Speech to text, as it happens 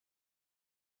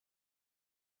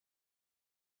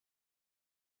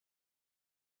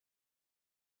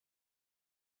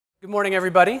Good morning,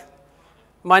 everybody.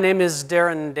 My name is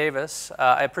Darren Davis.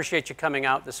 I appreciate you coming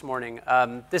out this morning.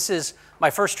 This is my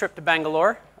first trip to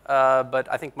Bangalore,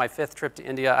 but I think my fifth trip to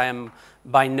India. I am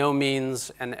by no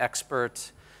means an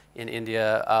expert in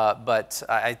India, but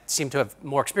I seem to have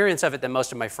more experience of it than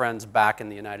most of my friends back in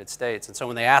the United States. And so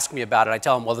when they ask me about it, I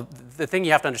tell them, well, the thing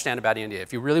you have to understand about India,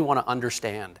 if you really want to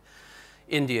understand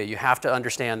India, you have to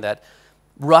understand that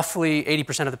roughly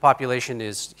 80% of the population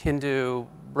is Hindu,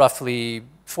 roughly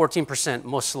 14%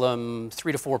 Muslim,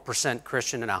 3 to 4%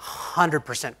 Christian, and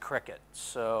 100% cricket.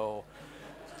 So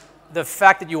the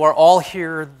fact that you are all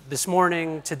here this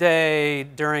morning, today,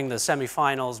 during the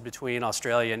semifinals between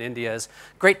Australia and India is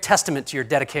a great testament to your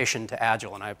dedication to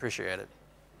Agile, and I appreciate it.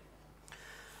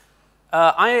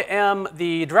 I am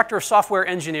the Director of Software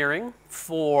Engineering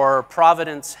for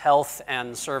Providence Health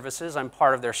and Services. I'm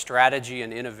part of their Strategy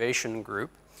and Innovation Group.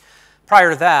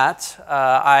 Prior to that,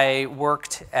 I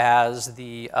worked as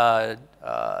I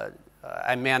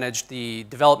managed the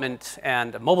development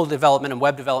and mobile development and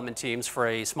web development teams for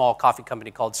a small coffee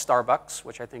company called Starbucks,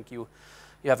 which I think you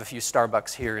have a few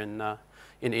Starbucks here in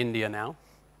India now.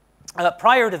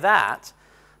 Prior to that,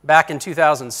 back in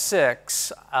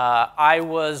 2006, I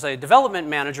was a development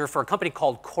manager for a company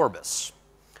called Corbis.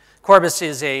 Corbis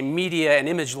is a media and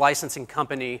image licensing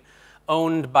company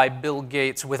owned by Bill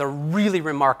Gates with a really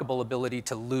remarkable ability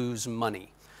to lose money.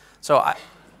 So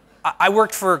I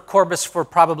worked for Corbis for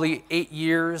probably 8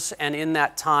 years, and in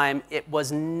that time, it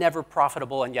was never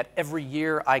profitable, and yet every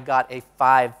year I got a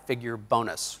 5-figure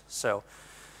bonus. So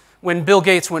when Bill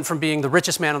Gates went from being the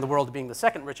richest man in the world to being the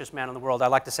second richest man in the world, I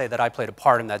like to say that I played a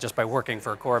part in that just by working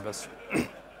for Corbis.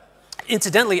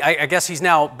 Incidentally, I guess he's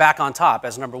now back on top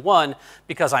as #1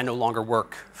 because I no longer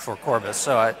work for Corbis.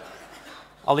 So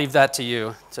I'll leave that to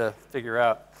you to figure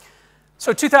out.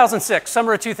 So 2006,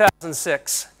 summer of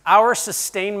 2006, our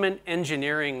sustainment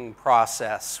engineering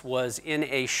process was in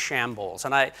a shambles.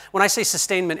 And when I say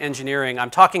sustainment engineering,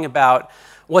 I'm talking about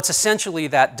what's essentially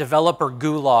that developer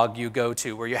gulag you go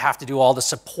to where you have to do all the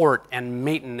support and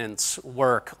maintenance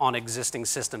work on existing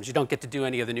systems. You don't get to do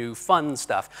any of the new fun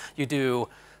stuff. You do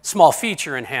small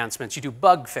feature enhancements. You do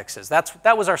bug fixes.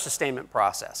 That was our sustainment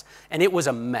process. And it was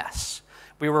a mess.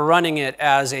 We were running it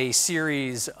as a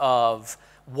series of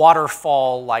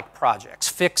waterfall-like projects,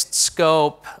 fixed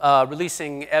scope,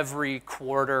 releasing every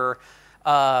quarter.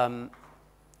 I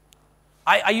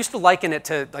used to liken it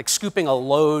to like scooping a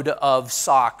load of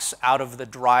socks out of the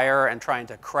dryer and trying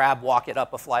to crab walk it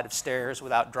up a flight of stairs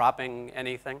without dropping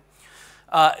anything.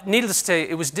 Needless to say,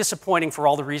 it was disappointing for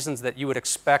all the reasons that you would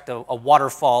expect a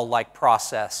waterfall-like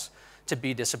process to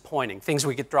be disappointing. Things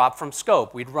would get dropped from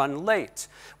scope. We'd run late.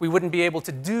 We wouldn't be able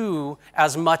to do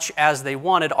as much as they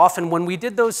wanted. Often when we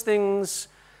did those things,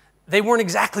 they weren't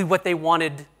exactly what they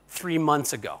wanted 3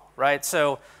 months ago, right?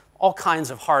 So all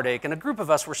kinds of heartache. And a group of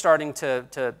us were starting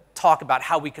to talk about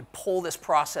how we could pull this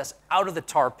process out of the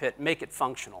tar pit, make it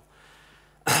functional.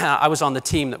 I was on the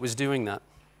team that was doing that.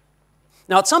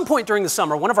 Now, at some point during the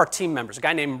summer, one of our team members, a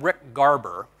guy named Rick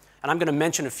Garber, and I'm going to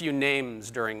mention a few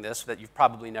names during this that you've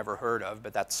probably never heard of,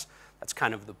 but that's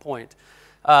kind of the point.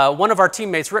 One of our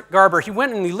teammates, Rick Garber, he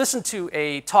went and he listened to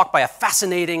a talk by a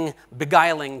fascinating,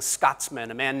 beguiling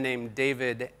Scotsman, a man named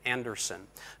David Anderson,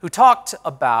 who talked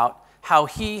about how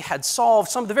he had solved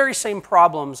some of the very same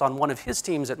problems on one of his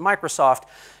teams at Microsoft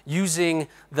using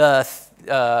a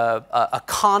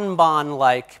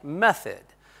Kanban-like method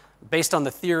based on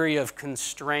the theory of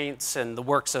constraints and the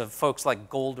works of folks like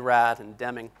Goldratt and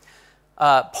Deming.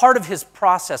 Part of his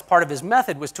process, part of his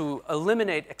method was to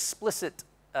eliminate explicit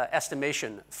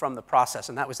estimation from the process,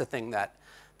 and that was the thing that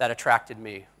attracted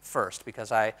me first,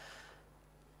 because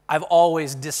I've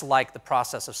always disliked the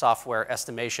process of software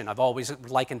estimation. I've always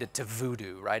likened it to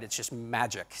voodoo, right? It's just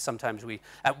magic. Sometimes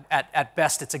at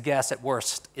best it's a guess, at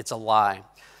worst it's a lie.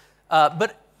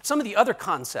 But some of the other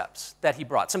concepts that he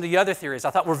brought, some of the other theories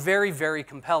I thought were very, very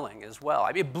compelling as well.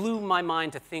 I mean, it blew my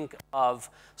mind to think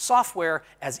of software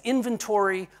as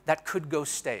inventory that could go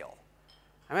stale.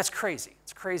 I mean, that's crazy.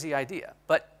 It's a crazy idea,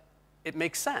 but it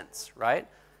makes sense, right?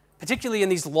 Particularly in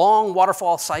these long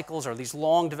waterfall cycles or these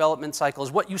long development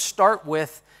cycles, what you start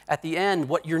with at the end,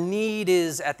 what your need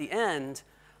is at the end,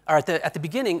 or at the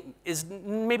beginning, is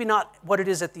maybe not what it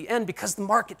is at the end because the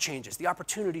market changes, the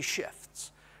opportunity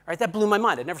shifts. Right? That blew my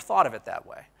mind. I never thought of it that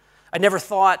way. I never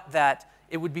thought that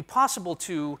it would be possible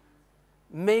to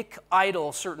make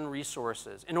idle certain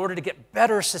resources in order to get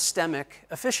better systemic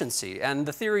efficiency. And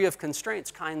the theory of constraints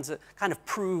kind of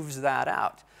proves that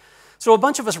out. So a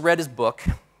bunch of us read his book.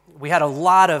 We had a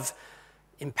lot of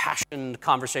impassioned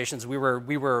conversations. We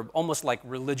were almost like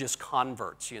religious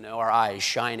converts, you know, our eyes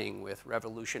shining with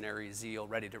revolutionary zeal,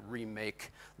 ready to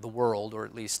remake the world, or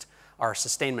at least our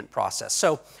sustainment process.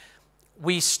 So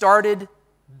we started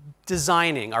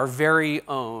designing our very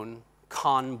own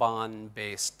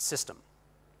Kanban-based system.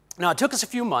 Now, it took us a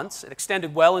few months. It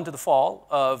extended well into the fall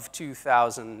of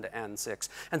 2006.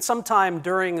 And sometime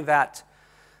during that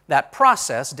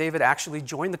process, David actually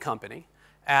joined the company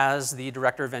as the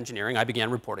director of engineering. I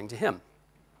began reporting to him.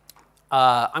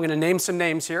 I'm going to name some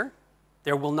names here.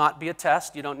 There will not be a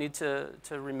test. You don't need to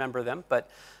remember them. But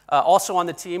also on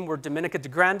the team were Dominica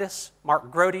DeGrandis,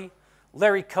 Mark Grody,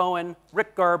 Larry Cohen,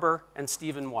 Rick Garber, and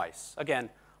Stephen Weiss. Again,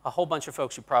 a whole bunch of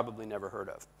folks you probably never heard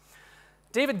of.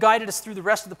 David guided us through the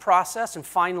rest of the process, and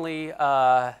finally,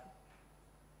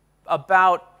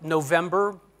 about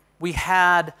November, we'd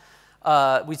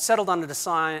settled on a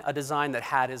design that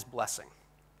had his blessing.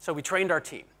 So we trained our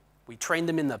team. We trained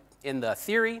them in the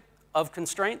theory of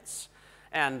constraints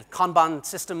and Kanban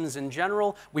systems in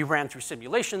general. We ran through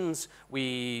simulations.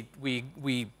 We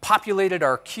populated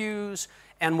our queues,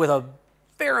 and with a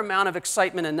fair amount of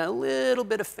excitement and a little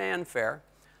bit of fanfare,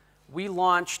 we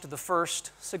launched the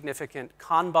first significant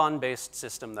Kanban-based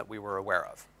system that we were aware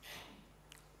of.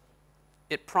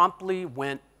 It promptly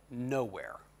went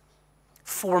nowhere.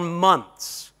 For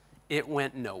months, it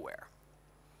went nowhere.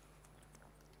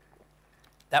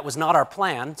 That was not our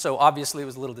plan, so obviously it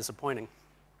was a little disappointing.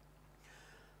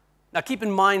 Now, keep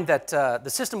in mind that the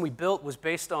system we built was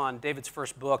based on David's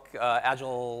first book,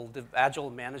 Agile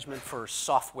Management for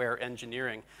Software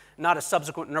Engineering. Not a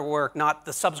subsequent work, not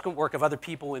the subsequent work of other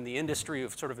people in the industry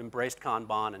who've sort of embraced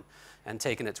Kanban and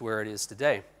taken it to where it is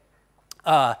today.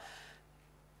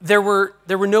 There were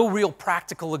no real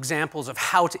practical examples of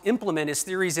how to implement his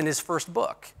theories in his first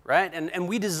book, right? And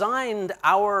we designed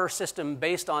our system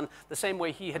based on the same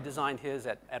way he had designed his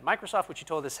at Microsoft, which he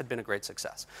told us had been a great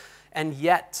success. And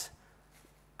yet,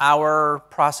 our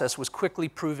process was quickly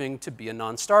proving to be a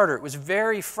non-starter. It was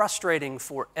very frustrating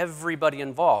for everybody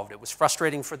involved. It was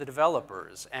frustrating for the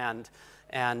developers and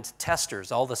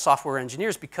testers, all the software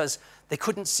engineers, because they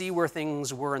couldn't see where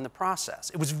things were in the process.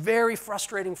 It was very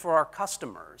frustrating for our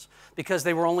customers because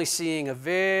they were only seeing a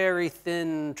very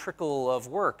thin trickle of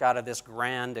work out of this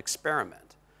grand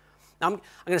experiment. Now, I'm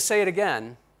going to say it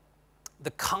again. The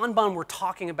Kanban we're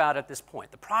talking about at this point,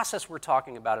 the process we're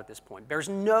talking about at this point, bears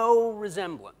no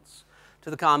resemblance to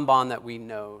the Kanban that we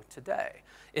know today.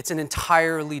 It's an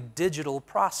entirely digital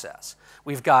process.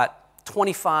 We've got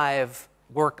 25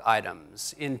 work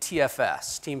items in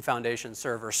TFS, Team Foundation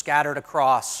Server, scattered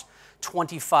across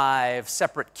 25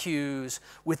 separate queues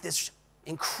with this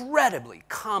incredibly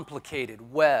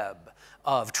complicated web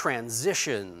of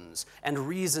transitions and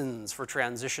reasons for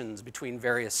transitions between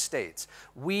various states.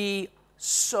 We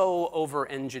so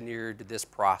over-engineered this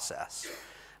process.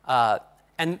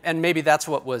 And maybe that's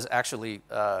what was actually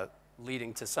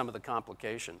leading to some of the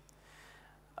complication.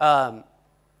 Now,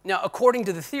 according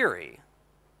to the theory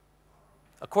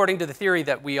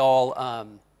that we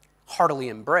all heartily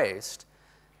embraced,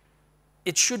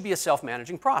 it should be a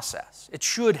self-managing process. It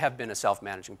should have been a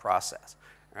self-managing process,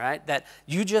 right? That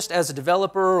you just, as a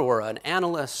developer or an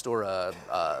analyst or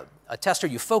a tester,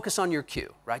 you focus on your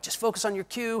queue, right? Just focus on your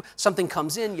queue. Something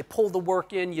comes in, you pull the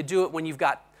work in, you do it when you've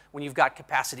got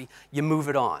capacity, you move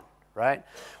it on, right?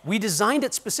 We designed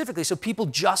it specifically so people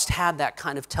just had that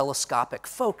kind of telescopic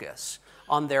focus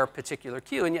on their particular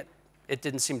queue, and yet it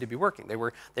didn't seem to be working.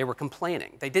 They were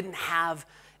complaining. They didn't have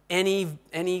any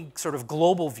sort of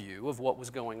global view of what was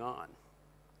going on.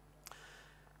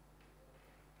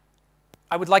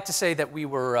 I would like to say that we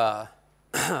were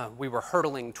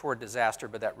hurtling toward disaster,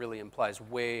 but that really implies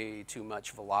way too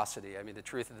much velocity. I mean, the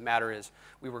truth of the matter is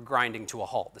we were grinding to a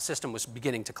halt. The system was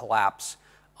beginning to collapse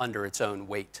under its own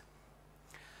weight.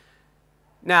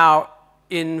 Now,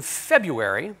 in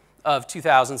February of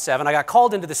 2007, I got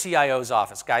called into the CIO's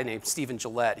office, a guy named Stephen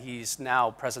Gillette. He's now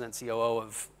president COO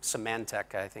of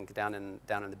Symantec, I think, down in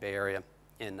the Bay Area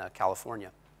in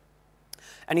California.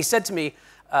 And he said to me,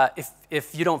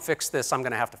 if you don't fix this, I'm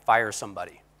going to have to fire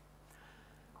somebody.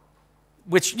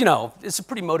 Which, you know, is a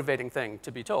pretty motivating thing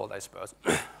to be told, I suppose.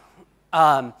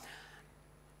 I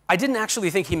didn't actually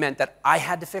think he meant that I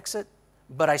had to fix it,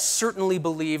 but I certainly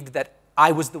believed that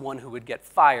I was the one who would get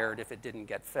fired if it didn't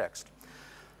get fixed.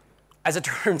 As it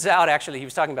turns out, actually, he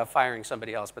was talking about firing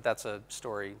somebody else, but that's a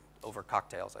story over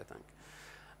cocktails, I think.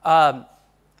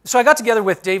 So I got together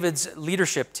with David's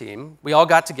leadership team. We all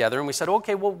got together and we said,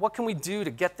 okay, well, what can we do to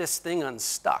get this thing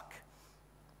unstuck?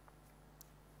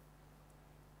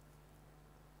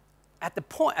 At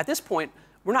this point,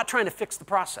 We're not trying to fix the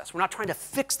process. We're not trying to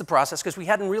fix the process because we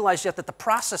hadn't realized yet that the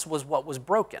process was what was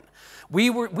broken.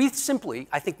 We simply,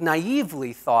 I think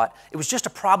naively thought it was just a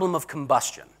problem of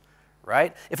combustion,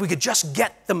 right? If we could just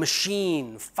get the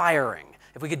machine firing,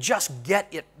 if we could just get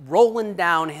it rolling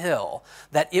downhill,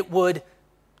 that it would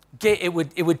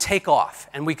take off,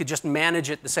 and we could just manage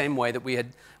it the same way that we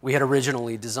had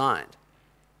originally designed.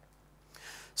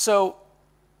 So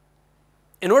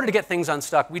in order to get things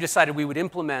unstuck, we decided we would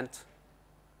implement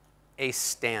a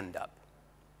stand-up.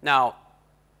 Now,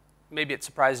 maybe it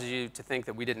surprises you to think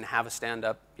that we didn't have a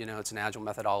stand-up. You know, it's an Agile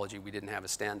methodology. We didn't have a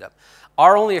stand-up.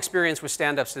 Our only experience with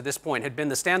stand-ups to this point had been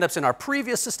the stand-ups in our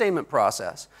previous sustainment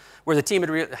process, where the team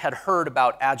had heard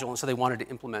about Agile, and so they wanted to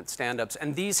implement stand-ups.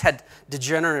 And these had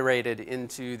degenerated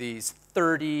into these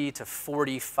 30 to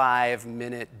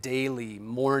 45-minute daily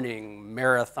morning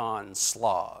marathon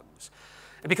slogs.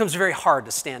 It becomes very hard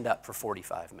to stand up for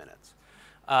 45 minutes.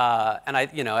 And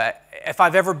if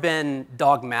I've ever been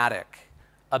dogmatic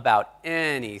about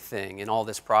anything in all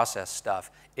this process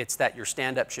stuff, it's that your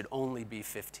stand-up should only be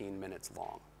 15 minutes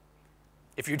long.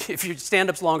 If your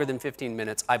stand-up's longer than 15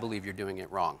 minutes, I believe you're doing it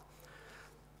wrong.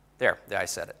 There, I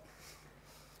said it.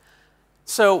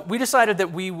 So we decided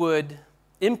that we would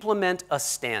implement a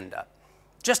stand-up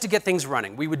just to get things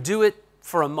running. We would do it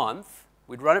for a month.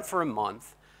 We'd run it for a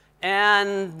month.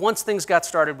 And once things got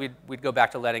started, we'd go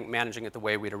back to managing it the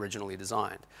way we'd originally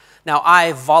designed. Now,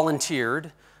 I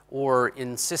volunteered or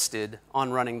insisted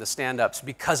on running the stand-ups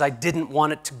because I didn't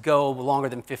want it to go longer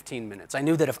than 15 minutes. I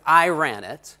knew that if I ran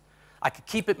it, I could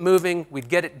keep it moving, we'd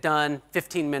get it done,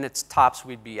 15 minutes tops,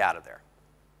 we'd be out of there.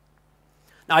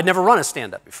 Now, I'd never run a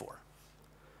stand-up before.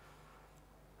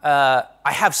 I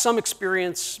have some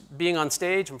experience being on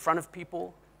stage in front of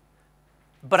people,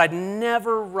 but I'd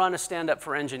never run a stand-up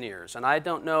for engineers. And I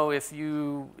don't know if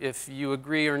you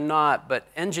agree or not, but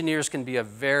engineers can be a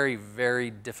very,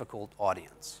 very difficult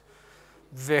audience.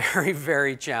 Very,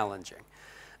 very challenging.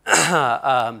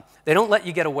 They don't let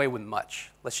you get away with much,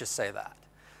 let's just say that.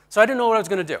 So I didn't know what I was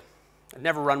going to do. I'd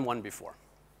never run one before.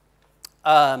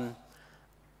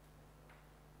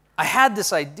 I had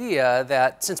this idea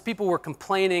that since people were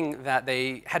complaining that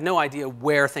they had no idea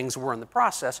where things were in the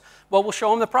process, well, we'll show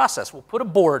them the process. We'll put a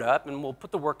board up, and we'll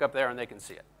put the work up there, and they can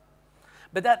see it.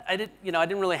 But I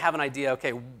didn't really have an idea,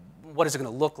 okay, what is it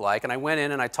going to look like? And I went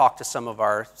in and I talked to some of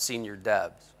our senior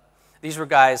devs. These were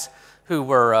guys who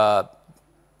were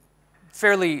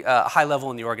fairly high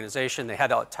level in the organization. They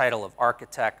had a title of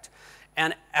architect.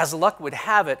 And as luck would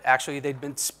have it, actually, they'd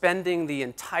been spending the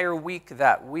entire week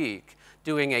that week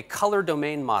doing a color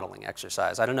domain modeling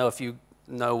exercise. I don't know if you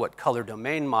know what color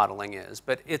domain modeling is,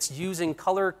 but it's using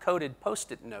color-coded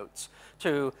Post-it notes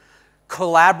to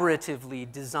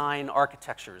collaboratively design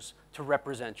architectures to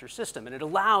represent your system. And it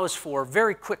allows for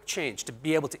very quick change, to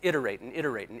be able to iterate and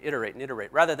iterate and iterate and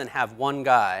iterate, rather than have one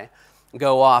guy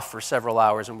go off for several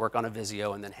hours and work on a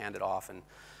Visio and then hand it off and,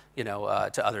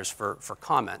 to others for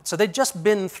comment. So they'd just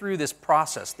been through this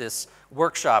process, this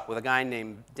workshop with a guy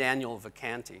named Daniel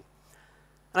Vacanti.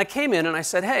 And I came in and I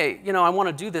said, hey, I want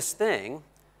to do this thing.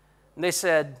 And they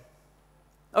said,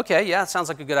 okay, yeah, it sounds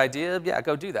like a good idea. Yeah,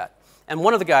 go do that. And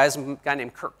one of the guys, a guy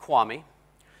named Kirk Kwame,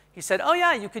 he said, oh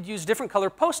yeah, you could use different color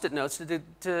Post-it notes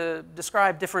to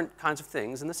describe different kinds of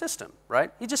things in the system,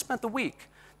 right? He just spent the week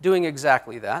doing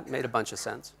exactly that. Made a bunch of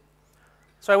sense.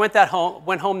 So I went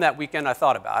home that weekend, I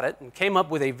thought about it, and came up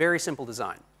with a very simple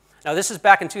design. Now this is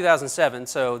back in 2007,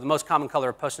 so the most common color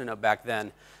of Post-it note back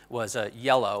then was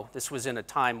yellow. This was in a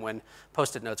time when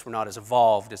Post-it notes were not as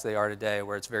evolved as they are today,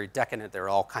 where it's very decadent. There are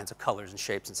all kinds of colors and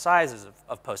shapes and sizes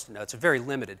of Post-it notes. Very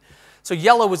limited. So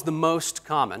yellow was the most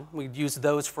common. We'd use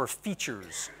those for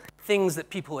features, things that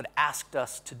people had asked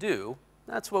us to do.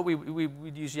 That's what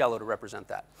we'd use yellow to represent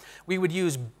that. We would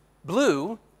use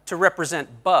blue to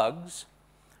represent bugs,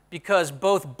 because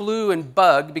both blue and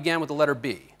bug began with the letter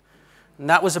B. And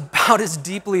that was about as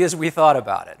deeply as we thought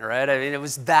about it, right? I mean, it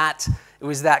was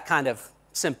that kind of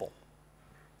simple.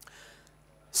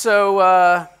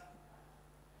 So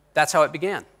that's how it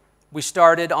began. We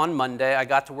started on Monday. I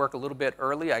got to work a little bit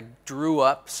early. I drew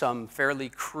up some fairly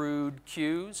crude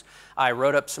cues. I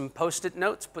wrote up some Post-it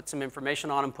notes, put some information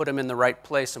on them, put them in the right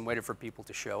place, and waited for people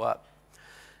to show up.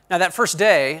 Now, that first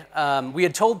day, we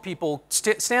had told people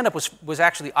stand-up was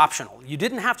actually optional. You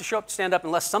didn't have to show up to stand-up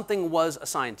unless something was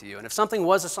assigned to you. And if something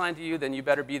was assigned to you, then you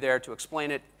better be there to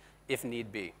explain it if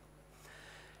need be.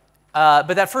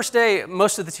 But that first day,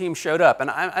 most of the team showed up. And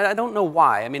I don't know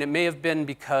why. I mean, it may have been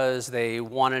because they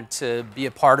wanted to be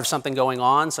a part of something going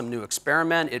on, some new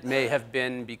experiment. It may have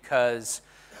been because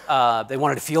They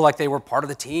wanted to feel like they were part of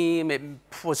the team. It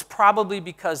was probably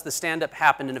because the stand-up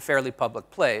happened in a fairly public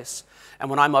place, and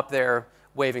when I'm up there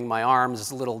waving my arms,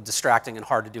 it's a little distracting and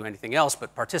hard to do anything else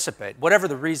but participate. Whatever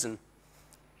the reason,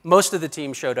 most of the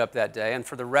team showed up that day, and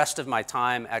for the rest of my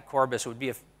time at Corbis, it would be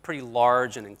a pretty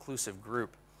large and inclusive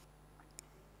group.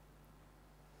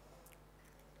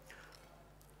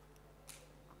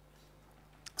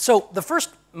 So the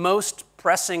first most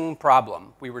pressing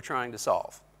problem we were trying to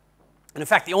solve, and in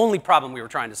fact the only problem we were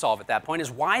trying to solve at that point,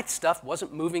 is why stuff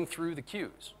wasn't moving through the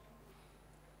queues.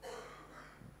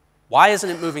 Why isn't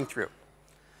it moving through?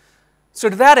 So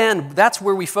to that end, that's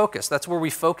where we focused. That's where we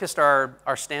focused our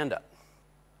stand-up.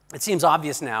 It seems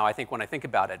obvious now, I think, when I think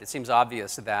about it, it seems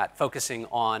obvious that focusing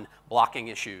on blocking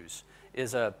issues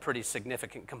is a pretty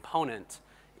significant component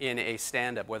in a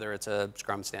stand-up, whether it's a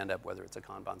Scrum stand-up, whether it's a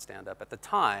Kanban stand-up. At the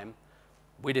time,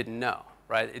 we didn't know,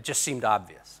 right? It just seemed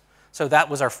obvious. So that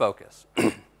was our focus.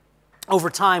 Over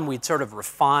time, we'd sort of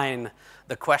refine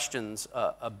the questions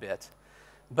a bit,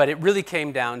 but it really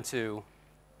came down to,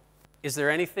 is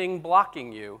there anything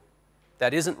blocking you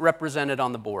that isn't represented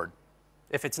on the board?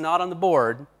 If it's not on the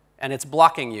board and it's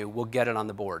blocking you, we'll get it on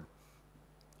the board.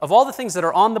 Of all the things that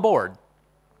are on the board,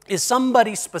 is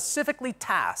somebody specifically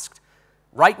tasked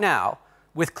right now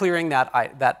with clearing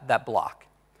that block?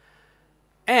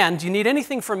 And do you need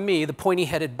anything from me, the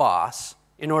pointy-headed boss,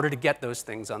 in order to get those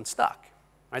things unstuck?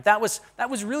 Right? That was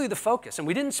really the focus. And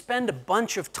we didn't spend a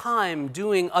bunch of time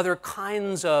doing other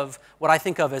kinds of what I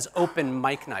think of as open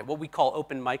mic night, what we call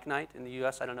open mic night in the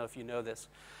US. I don't know if you know this.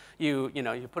 You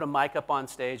put a mic up on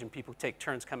stage and people take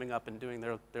turns coming up and doing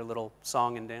their little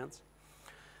song and dance.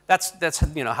 That's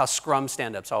how Scrum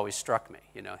stand-ups always struck me.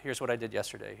 Here's what I did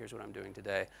yesterday, here's what I'm doing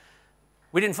today.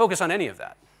 We didn't focus on any of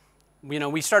that.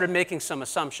 We started making some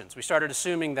assumptions. We started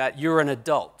assuming that you're an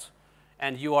adult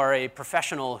and you are a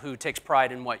professional who takes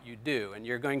pride in what you do, and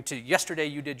yesterday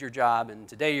you did your job, and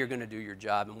today you're going to do your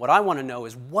job. And what I want to know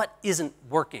is what isn't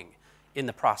working in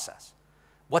the process?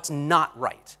 What's not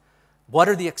right? What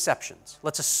are the exceptions?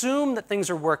 Let's assume that things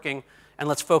are working, and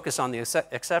let's focus on the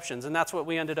exceptions, and that's what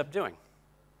we ended up doing.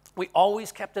 We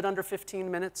always kept it under 15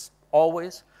 minutes,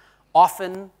 always.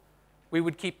 Often, we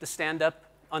would keep the stand-up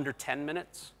under 10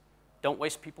 minutes. Don't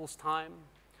waste people's time.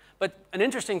 But an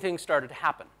interesting thing started to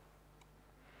happen.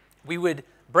 We would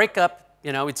break up,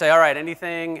 we'd say, all right,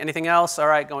 anything else? All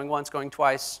right, going once, going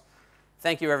twice.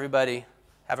 Thank you, everybody.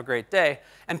 Have a great day.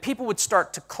 And people would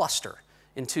start to cluster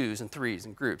in twos and threes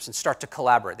and groups and start to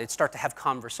collaborate. They'd start to have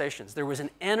conversations. There was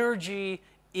an energy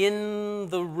in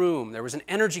the room. There was an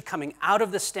energy coming out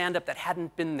of the stand-up that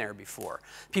hadn't been there before.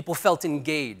 People felt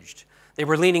engaged. They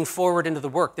were leaning forward into the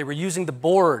work. They were using the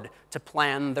board to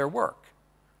plan their work.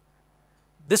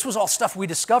 This was all stuff we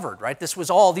discovered, right? These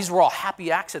were all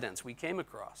happy accidents we came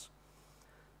across.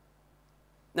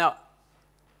 Now,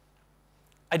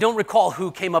 I don't recall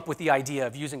who came up with the idea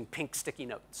of using pink sticky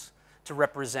notes to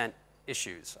represent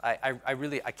issues.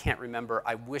 I can't remember.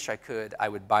 I wish I could. I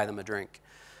would buy them a drink.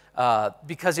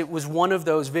 Because it was one of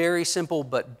those very simple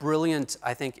but brilliant,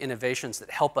 I think, innovations that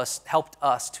helped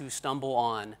us to stumble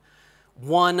on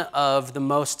one of the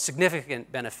most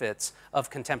significant benefits of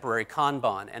contemporary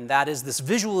Kanban, and that is this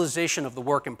visualization of the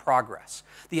work in progress,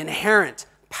 the inherent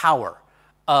power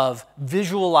of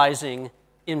visualizing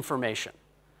information.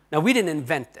 Now, we didn't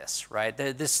invent this, right?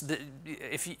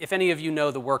 If any of you know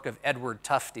the work of Edward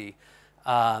Tufte,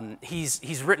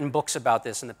 he's written books about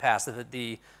this in the past,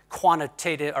 the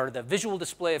quantitative, or the visual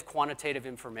display of quantitative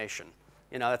information.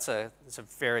 It's a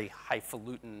very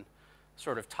highfalutin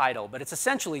sort of title, but it's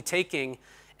essentially taking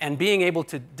and being able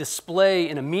to display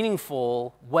in a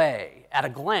meaningful way, at a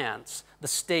glance, the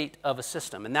state of a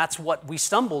system. And that's what we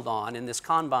stumbled on in this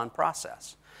Kanban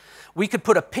process. We could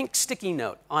put a pink sticky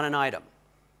note on an item,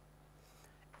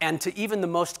 and to even the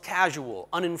most casual,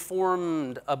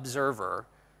 uninformed observer,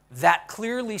 that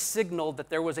clearly signaled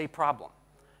that there was a problem.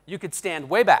 You could stand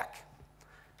way back,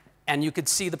 and you could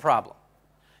see the problem.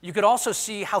 You could also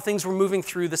see how things were moving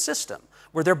through the system.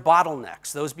 Were there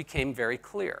bottlenecks? Those became very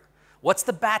clear. What's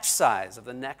the batch size of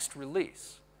the next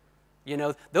release?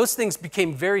 Those things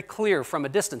became very clear from a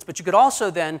distance. But you could also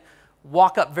then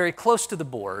walk up very close to the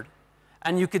board,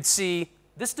 and you could see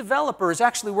this developer is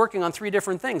actually working on 3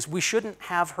 different things. We shouldn't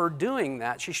have her doing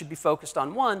that. She should be focused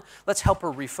on one. Let's help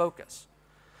her refocus.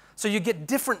 So you get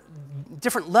different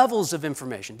levels of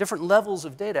information, different levels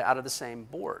of data out of the same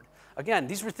board. Again,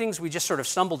 these were things we just sort of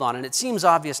stumbled on, and it seems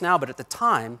obvious now, but at the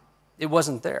time, it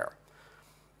wasn't there.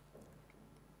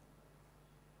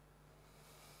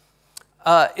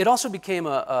 It also became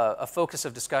a focus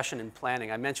of discussion and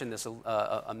planning. I mentioned this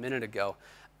a minute ago.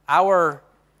 Our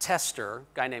tester, a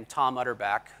guy named Tom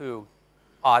Utterback, who,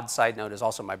 odd side note, is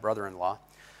also my brother-in-law,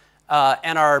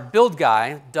 and our build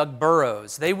guy, Doug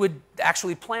Burrows, they would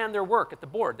actually plan their work at the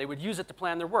board. They would use it to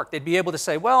plan their work. They'd be able to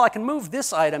say, well, I can move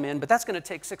this item in, but that's going to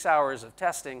take 6 hours of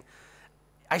testing.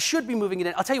 I should be moving it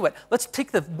in. I'll tell you what, let's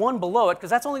take the one below it, because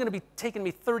that's only going to be taking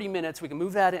me 30 minutes. We can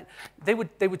move that in. They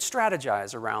would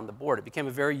strategize around the board. It became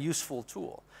a very useful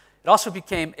tool. It also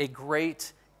became a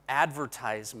great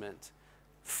advertisement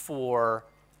for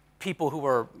people who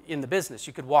were in the business.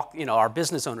 You could walk, our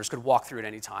business owners could walk through at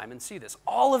any time and see this.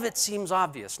 All of it seems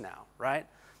obvious now, right?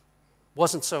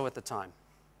 Wasn't so at the time.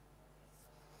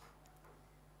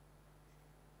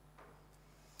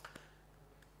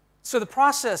 So the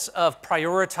process of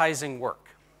prioritizing work.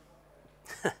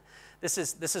 This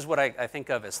is what I think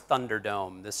of as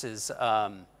Thunderdome. This is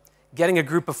getting a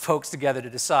group of folks together to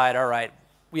decide, all right,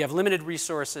 we have limited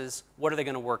resources, what are they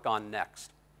going to work on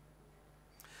next?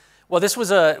 Well, this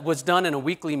was done in a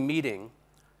weekly meeting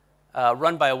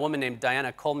run by a woman named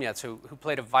Diana Kolmietz, who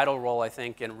played a vital role, I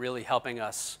think, in really helping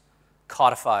us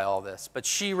codify all this. But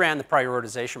she ran the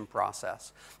prioritization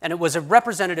process. And it was a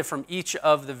representative from each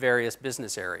of the various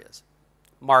business areas: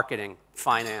 marketing,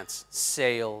 finance,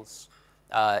 sales,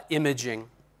 imaging.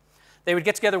 They would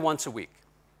get together once a week.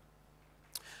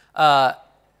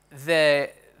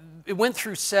 It went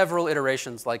through several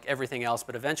iterations like everything else,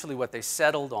 but eventually what they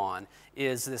settled on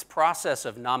is this process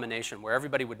of nomination where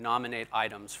everybody would nominate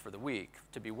items for the week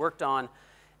to be worked on,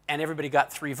 and everybody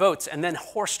got 3 votes, and then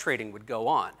horse trading would go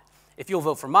on. If you'll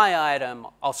vote for my item,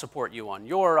 I'll support you on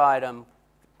your item.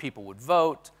 People would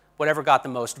vote. Whatever got the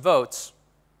most votes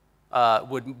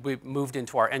would be moved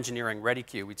into our engineering ready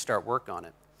queue. We'd start work on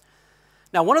it.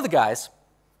 Now, one of the guys,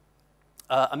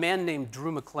 a man named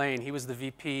Drew McLean, he was the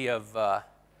VP of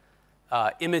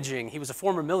imaging. He was a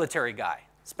former military guy,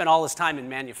 spent all his time in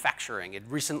manufacturing. He'd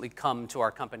recently come to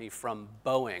our company from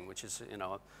Boeing, which is an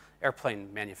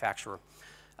airplane manufacturer.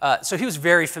 So he was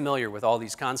very familiar with all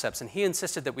these concepts, and he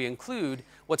insisted that we include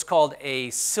what's called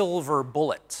a silver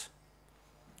bullet,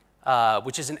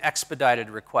 which is an expedited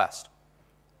request.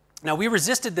 Now, we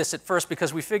resisted this at first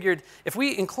because we figured if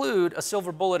we include a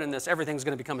silver bullet in this, everything's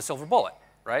going to become a silver bullet,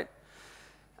 right?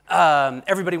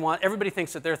 Everybody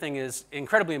thinks that their thing is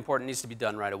incredibly important, needs to be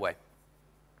done right away.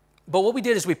 But what we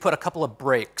did is we put a couple of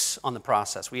brakes on the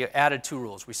process. We added 2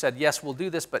 rules. We said, yes, we'll do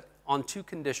this, but on 2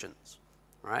 conditions.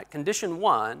 All right? Condition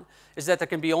 1 is that there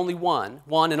can be only one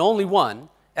and only one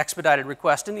expedited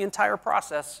request in the entire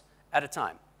process at a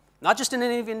time. Not just in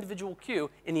any individual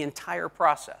queue, in the entire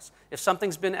process. If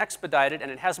something's been expedited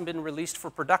and it hasn't been released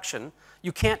for production,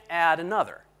 you can't add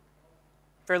another.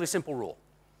 Fairly simple rule,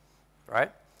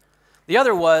 right? The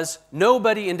other was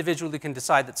nobody individually can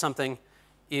decide that something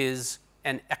is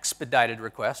an expedited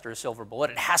request or a silver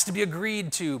bullet. It has to be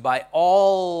agreed to by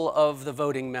all of the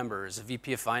voting members,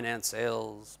 VP of Finance,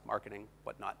 Sales, Marketing,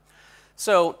 whatnot.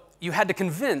 So you had to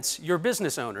convince your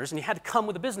business owners, and you had to come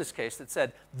with a business case that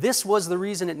said this was the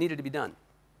reason it needed to be done.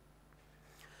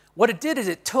 What it did is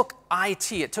it took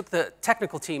IT, it took the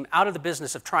technical team out of the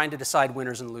business of trying to decide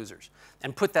winners and losers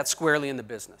and put that squarely in the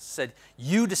business. Said,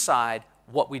 you decide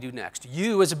what we do next.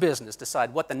 You as a business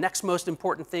decide what the next most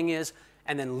important thing is,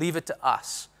 and then leave it to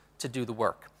us to do the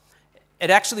work.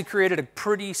 It actually created a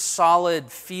pretty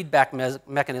solid feedback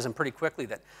mechanism pretty quickly,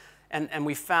 and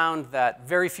we found that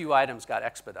very few items got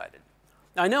expedited.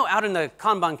 Now, I know out in the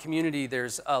Kanban community,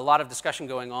 there's a lot of discussion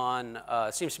going on,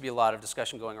 seems to be a lot of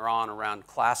discussion going on around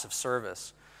class of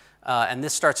service, and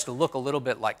this starts to look a little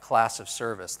bit like class of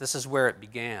service. This is where it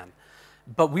began.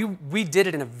 But we did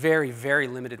it in a very, very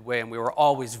limited way, and we were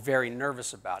always very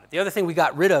nervous about it. The other thing we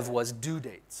got rid of was due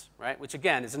dates, right? Which,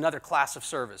 again, is another class of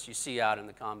service you see out in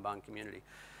the Kanban community.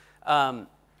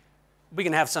 We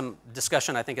can have some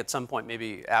discussion, I think, at some point,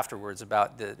 maybe afterwards,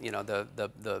 about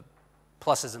the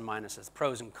pluses and minuses,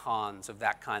 pros and cons of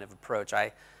that kind of approach.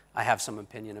 I have some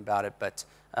opinion about it, but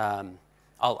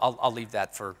I'll leave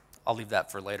that for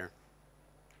later.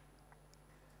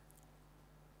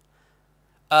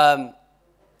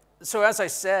 So as I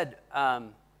said,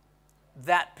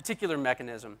 that particular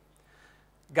mechanism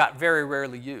got very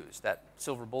rarely used, that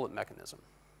silver bullet mechanism.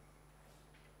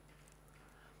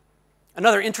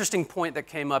 Another interesting point that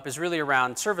came up is really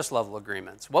around service level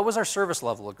agreements. What was our service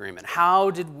level agreement?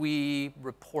 How did we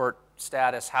report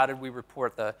status? How did we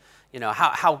report the,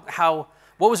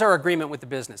 what was our agreement with the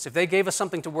business? If they gave us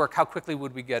something to work, how quickly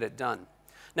would we get it done?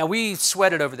 Now, we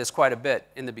sweated over this quite a bit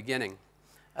in the beginning.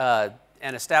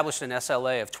 And established an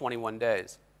SLA of 21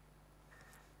 days.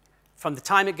 From the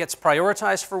time it gets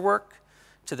prioritized for work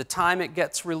to the time it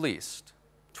gets released,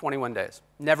 21 days.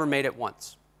 Never made it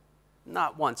once.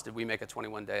 Not once did we make a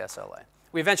 21-day SLA.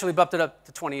 We eventually bumped it up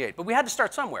to 28, but we had to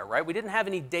start somewhere, right? We didn't have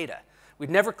any data. We'd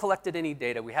never collected any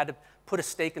data. We had to put a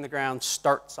stake in the ground,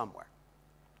 start somewhere.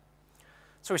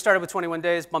 So we started with 21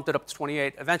 days, bumped it up to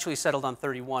 28, eventually settled on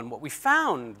 31. What we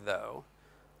found, though,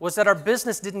 was that our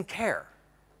business didn't care.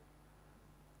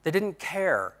 They didn't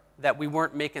care that we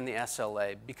weren't making the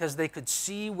SLA because they could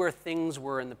see where things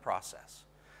were in the process.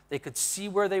 They could see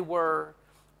where they were.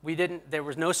 There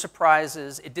was no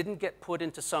surprises. It didn't get put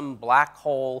into some black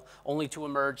hole only to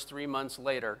emerge 3 months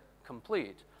later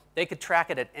complete. They could track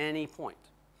it at any point.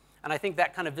 And I think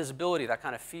that kind of visibility, that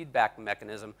kind of feedback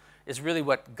mechanism is really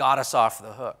what got us off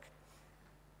the hook.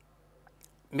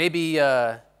 Maybe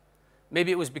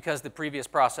it was because the previous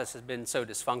process had been so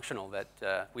dysfunctional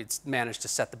that we'd managed to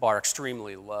set the bar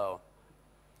extremely low.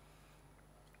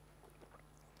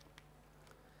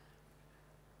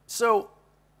 So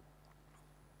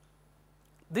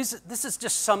this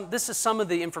is some of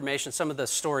the information, some of the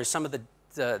stories, some of the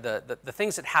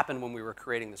things that happened when we were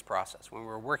creating this process, when we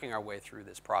were working our way through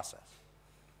this process.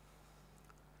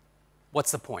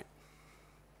 What's the point?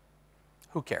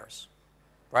 Who cares?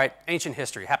 Right? Ancient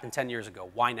history happened 10 years ago.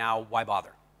 Why now? Why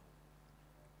bother?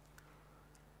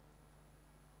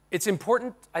 It's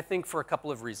important, I think, for a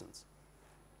couple of reasons.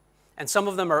 And some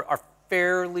of them are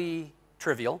fairly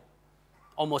trivial,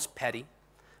 almost petty.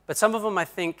 But some of them, I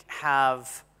think,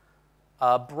 have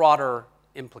a broader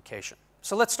implication.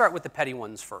 So let's start with the petty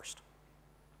ones first.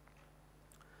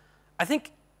 I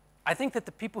think that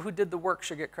the people who did the work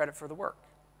should get credit for the work,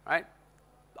 right?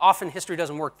 Often history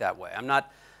doesn't work that way.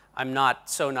 I'm not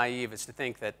so naive as to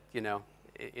think that,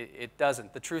 it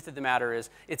doesn't. The truth of the matter is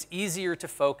it's easier to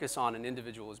focus on an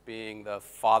individual as being the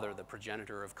father, the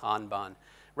progenitor of Kanban,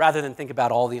 rather than think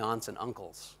about all the aunts and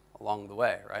uncles along the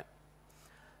way, right?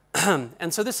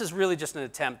 And so this is really just an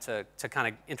attempt to kind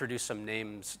of introduce some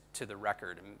names to the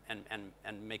record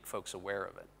and make folks aware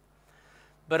of it.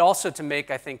 But also to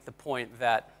make, I think, the point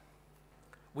that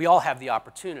we all have the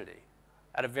opportunity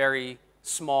at a very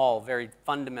small, very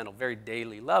fundamental, very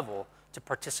daily level to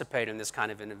participate in this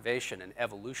kind of innovation and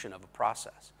evolution of a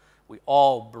process. We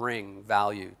all bring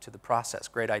value to the process.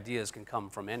 Great ideas can come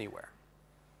from anywhere.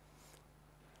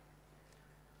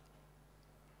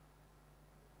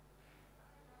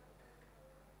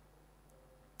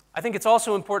 I think it's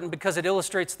also important because it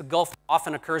illustrates the gulf that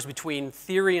often occurs between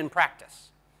theory and practice.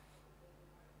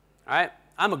 All right?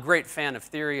 I'm a great fan of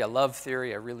theory. I love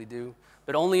theory, I really do,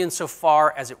 but only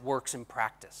insofar as it works in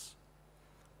practice.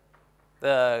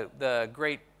 The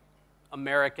great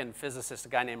American physicist, a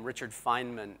guy named Richard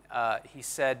Feynman, he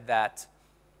said that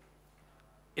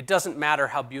it doesn't matter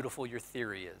how beautiful your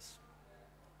theory is.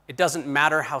 It doesn't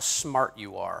matter how smart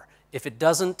you are. If it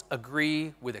doesn't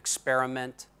agree with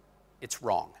experiment, it's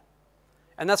wrong.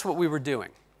 And that's what we were doing,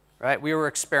 right? We were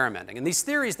experimenting. And these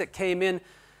theories that came in,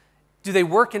 do they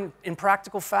work in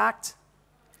practical fact?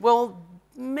 Well,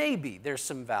 maybe there's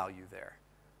some value there.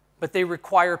 But they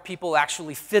require people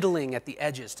actually fiddling at the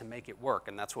edges to make it work,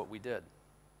 and that's what we did.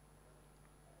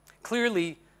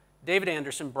 Clearly, David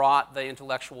Anderson brought the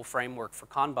intellectual framework for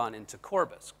Kanban into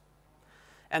Corbis.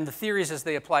 And the theories as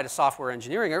they apply to software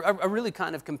engineering are really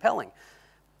kind of compelling.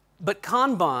 But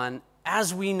Kanban,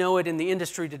 as we know it in the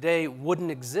industry today,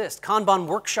 wouldn't exist. Kanban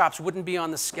workshops wouldn't be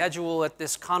on the schedule at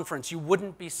this conference. You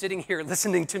wouldn't be sitting here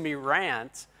listening to me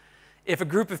rant if a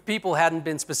group of people hadn't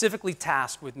been specifically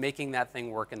tasked with making that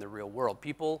thing work in the real world.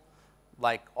 People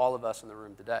like all of us in the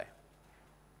room today.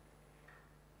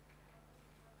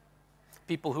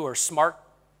 People who are smart,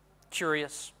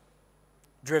 curious,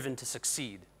 driven to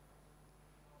succeed.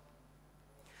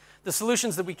 The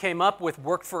solutions that we came up with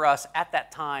worked for us at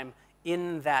that time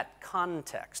in that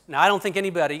context. Now, I don't think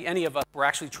any of us were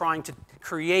actually trying to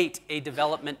create a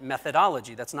development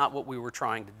methodology. That's not what we were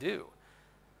trying to do.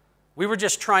 We were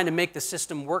just trying to make the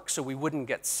system work so we wouldn't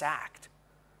get sacked.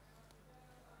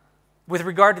 With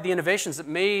regard to the innovations that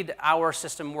made our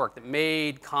system work, that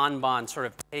made Kanban sort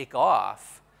of take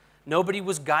off, nobody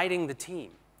was guiding the team.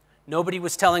 Nobody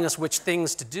was telling us which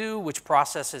things to do, which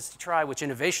processes to try, which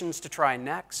innovations to try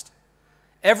next.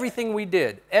 Everything we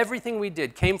did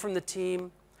came from the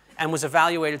team and was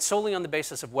evaluated solely on the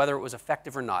basis of whether it was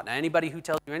effective or not. Now, anybody who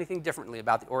tells you anything differently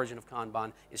about the origin of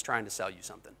Kanban is trying to sell you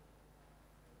something.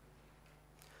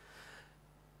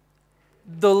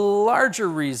 The larger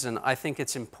reason I think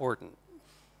it's important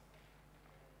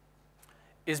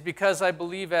is because I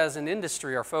believe as an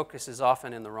industry, our focus is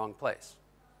often in the wrong place.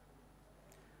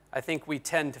 I think we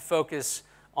tend to focus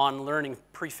on learning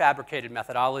prefabricated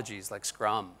methodologies like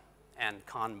Scrum and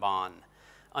Kanban,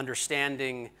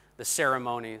 understanding the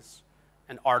ceremonies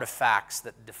and artifacts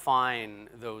that define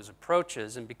those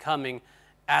approaches and becoming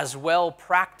as well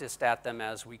practiced at them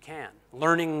as we can,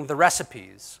 learning the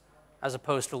recipes as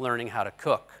opposed to learning how to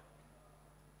cook.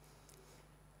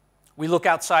 We look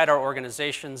outside our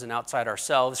organizations and outside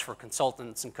ourselves for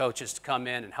consultants and coaches to come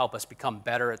in and help us become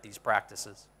better at these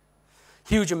practices.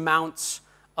 Huge amounts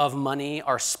of money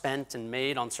are spent and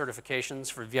made on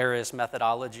certifications for various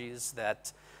methodologies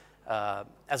that,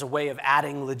 as a way of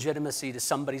adding legitimacy to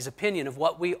somebody's opinion of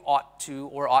what we ought to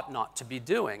or ought not to be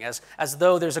doing, as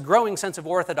though there's a growing sense of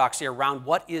orthodoxy around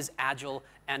what is Agile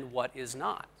and what is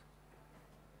not.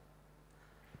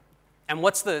 And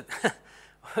what's the,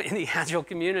 in the Agile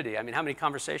community, I mean, how many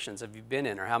conversations have you been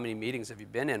in, or how many meetings have you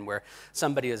been in where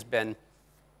somebody has been,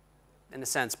 in a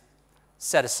sense,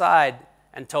 set aside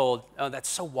and told, oh, that's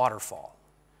so waterfall,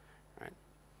 right?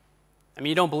 I mean,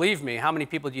 you don't believe me. How many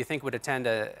people do you think would attend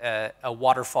a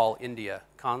Waterfall India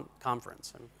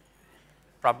conference? I mean,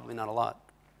 probably not a lot.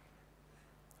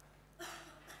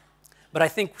 But I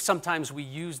think sometimes we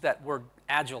use that word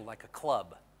Agile like a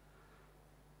club.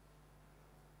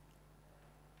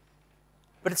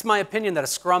 But it's my opinion that a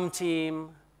Scrum team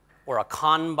or a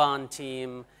Kanban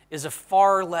team is of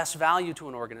far less value to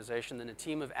an organization than a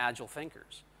team of Agile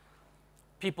thinkers.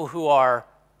 People who are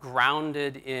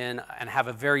grounded in and have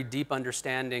a very deep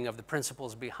understanding of the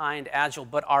principles behind Agile,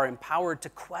 but are empowered to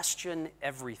question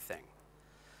everything,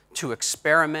 to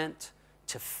experiment,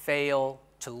 to fail,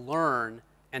 to learn,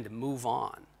 and to move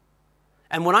on.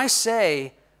 And when I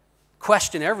say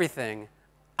question everything,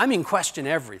 I mean question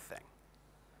everything.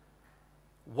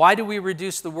 Why do we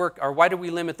reduce the work, or why do we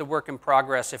limit the work in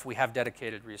progress if we have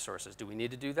dedicated resources? Do we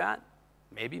need to do that?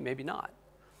 Maybe, maybe not.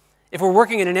 If we're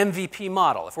working in an MVP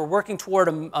model, if we're working toward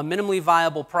a minimally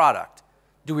viable product,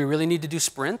 do we really need to do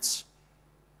sprints?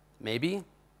 Maybe,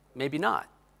 maybe not.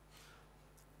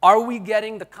 Are we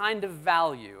getting the kind of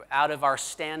value out of our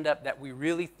stand-up that we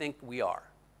really think we are?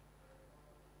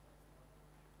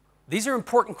 These are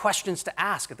important questions to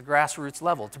ask at the grassroots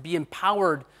level, to be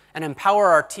empowered and empower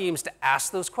our teams to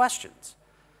ask those questions,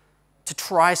 to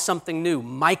try something new,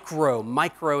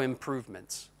 micro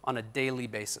improvements on a daily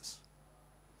basis.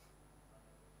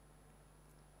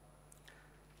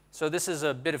 So this is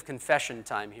a bit of confession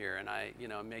time here, and I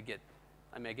may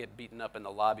get beaten up in the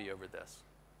lobby over this.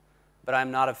 But I'm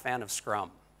not a fan of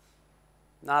Scrum.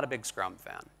 Not a big Scrum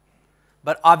fan.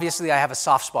 But obviously I have a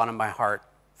soft spot in my heart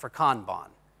for Kanban,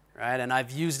 right? And I've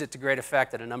used it to great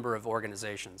effect at a number of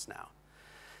organizations now.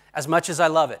 As much as I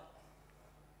love it,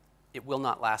 it will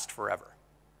not last forever.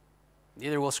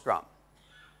 Neither will Scrum.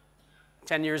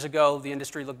 10 years ago, the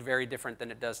industry looked very different than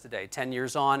it does today. 10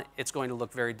 years on, it's going to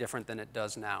look very different than it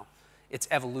does now. It's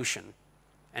evolution,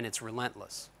 and it's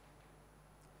relentless.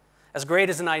 As great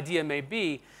as an idea may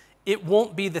be, it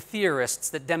won't be the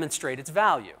theorists that demonstrate its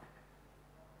value.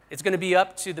 It's going to be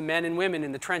up to the men and women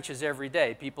in the trenches every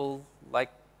day, people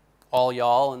like all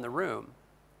y'all in the room,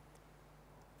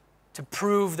 to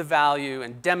prove the value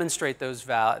and demonstrate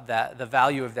the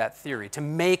value of that theory, to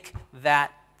make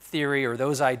that theory or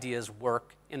those ideas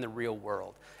work in the real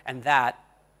world. And that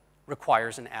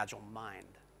requires an agile mind.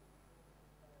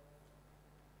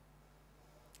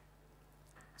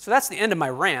 So that's the end of my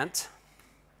rant.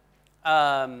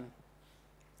 I'm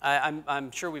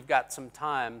sure we've got some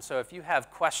time, so if you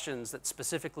have questions that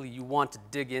specifically you want to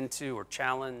dig into or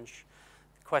challenge,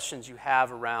 questions you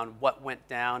have around what went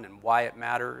down and why it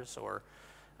matters, or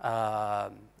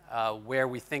where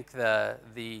we think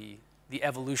the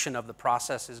evolution of the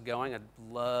process is going, I'd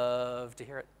love to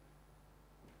hear it.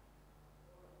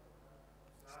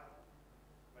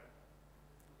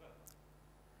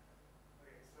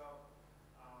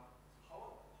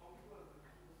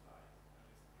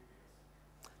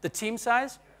 The team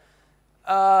size?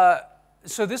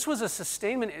 So this was a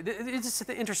sustainment, it's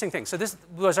the interesting thing. So this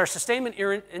was our sustainment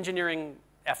engineering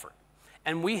effort.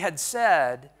 And we had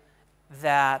said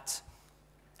that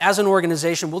as an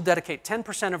organization, we'll dedicate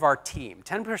 10% of our team,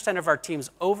 10% of our team's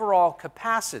overall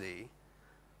capacity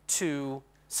to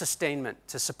sustainment,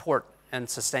 to support and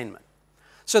sustainment.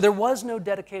 So there was no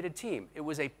dedicated team. It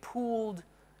was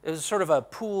sort of a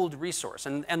pooled resource.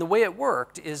 And the way it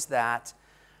worked is that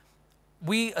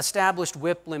we established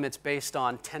WIP limits based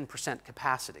on 10%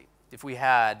 capacity. If we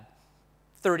had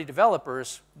 30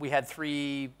 developers, we had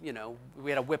we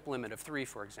had a WIP limit of 3,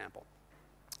 for example.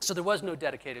 So there was no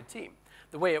dedicated team.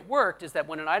 The way it worked is that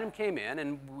when an item came in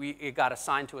and it got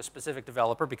assigned to a specific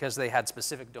developer because they had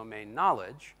specific domain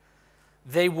knowledge,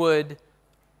 they would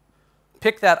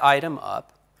pick that item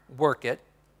up, work it,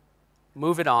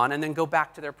 move it on, and then go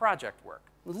back to their project work.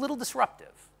 A little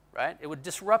disruptive, right? It would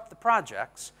disrupt the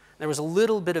projects. There was a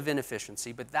little bit of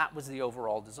inefficiency, but that was the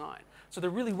overall design. So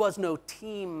there really was no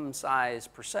team size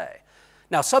per se.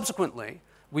 Now, subsequently,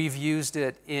 we've used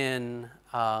it in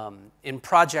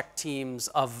project teams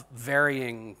of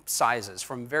varying sizes,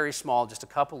 from very small, just a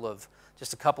couple of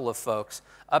folks,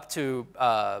 up to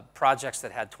projects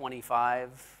that had 25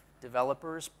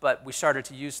 developers. But we started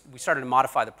to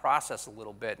modify the process a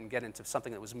little bit and get into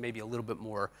something that was maybe a little bit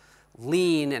more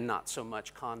lean and not so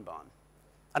much Kanban.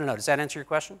 I don't know. Does that answer your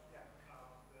question? Yeah. The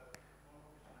one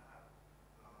question I have,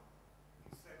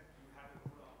 you said you had to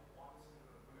put up one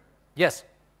single bullet. Yes.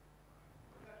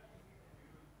 Was that easy to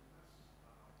do business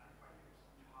and find it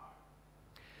so hard?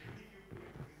 Maybe you put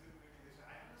visibility, they say,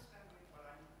 I understand it, but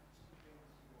I need two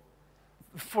things to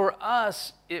go. For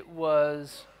us, it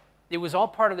was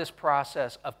all part of this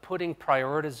process of putting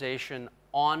prioritization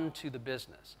onto the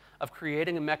business, of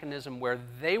creating a mechanism where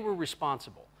they were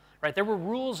responsible, right? There were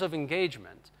rules of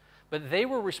engagement, but they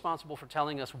were responsible for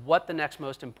telling us what the next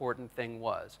most important thing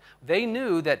was. They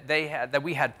knew that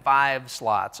we had 5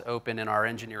 slots open in our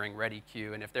engineering ready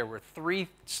queue, and if there were 3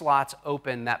 slots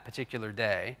open that particular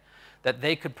day, that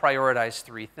they could prioritize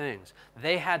 3 things.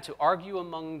 They had to argue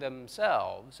among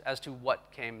themselves as to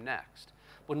what came next.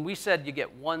 When we said you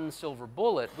get 1 silver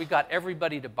bullet, we got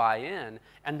everybody to buy in,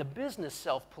 and the business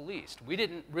self-policed. We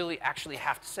didn't really actually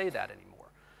have to say that anymore,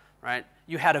 right?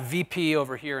 You had a VP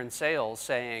over here in sales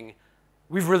saying,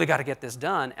 we've really got to get this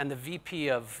done, and the VP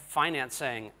of finance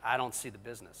saying, I don't see the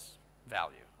business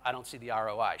value. I don't see the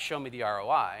ROI. Show me the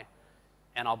ROI,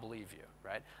 and I'll believe you,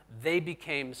 right? They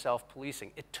became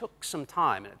self-policing. It took some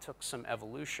time, and it took some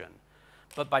evolution,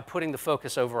 but by putting the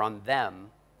focus over on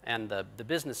them, and the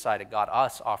business side, it got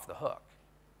us off the hook.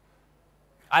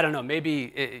 I don't know,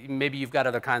 maybe you've got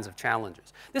other kinds of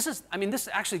challenges. This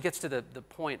actually gets to the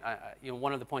point,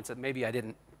 one of the points that maybe I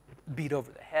didn't beat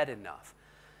over the head enough,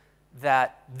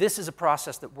 that this is a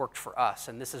process that worked for us,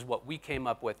 and this is what we came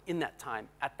up with in that time,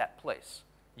 at that place.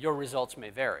 Your results may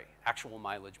vary, actual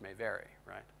mileage may vary,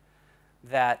 right?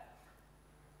 That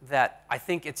I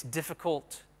think it's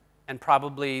difficult and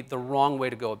probably the wrong way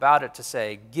to go about it to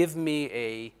say, give me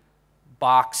a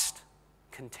boxed,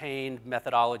 contained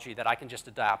methodology that I can just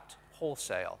adapt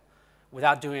wholesale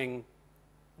without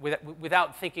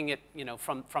thinking it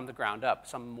from the ground up,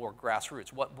 some more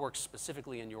grassroots. What works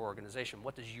specifically in your organization?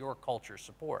 What does your culture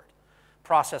support?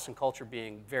 Process and culture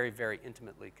being very, very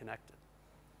intimately connected.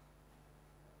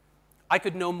 I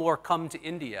could no more come to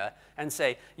India and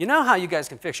say, you know how you guys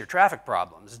can fix your traffic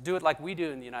problems? Do it like we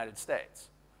do in the United States.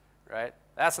 Right?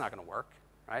 That's not going to work.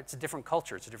 Right? It's a different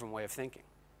culture. It's a different way of thinking.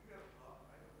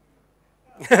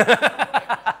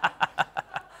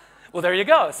 Well, there you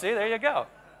go. See, there you go.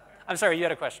 I'm sorry, you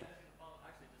had a question.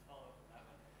 Actually, just follow up on that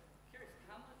one. Curious,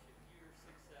 how much of your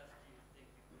success do you think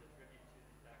you could attribute to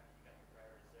the fact that you got your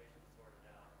prioritization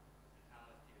sorted out, and how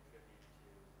much do you attribute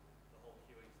to the whole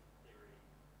queuing theory,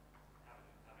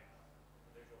 having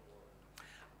a visual board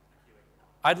and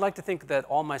queuing? I'd like to think that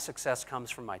all my success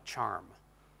comes from my charm.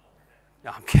 No,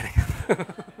 I'm kidding.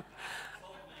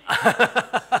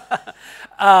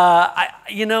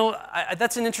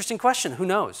 That's an interesting question. Who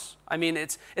knows? I mean,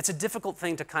 it's a difficult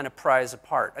thing to kind of prize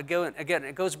apart. Again,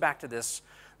 it goes back to this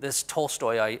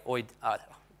Tolstoy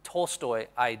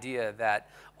idea that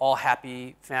all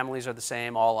happy families are the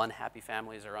same, all unhappy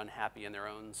families are unhappy in their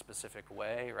own specific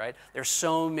way, right? There's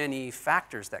so many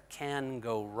factors that can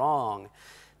go wrong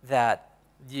that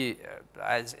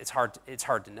it's hard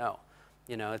to know.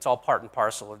 It's all part and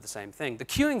parcel of the same thing. The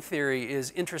queuing theory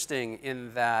is interesting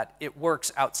in that it works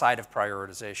outside of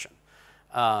prioritization.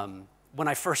 When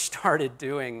I first started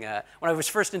when I was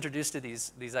first introduced to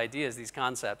these ideas, these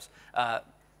concepts,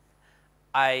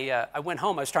 I went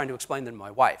home, I was trying to explain them to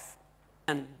my wife.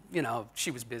 And,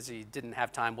 she was busy, didn't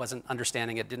have time, wasn't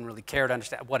understanding it, didn't really care to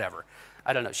understand, whatever.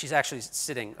 I don't know. She's actually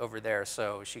sitting over there,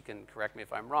 so she can correct me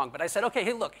if I'm wrong. But I said, okay,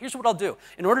 hey, look, here's what I'll do.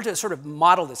 In order to sort of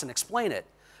model this and explain it,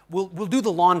 we'll do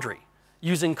the laundry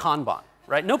using Kanban,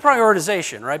 right? No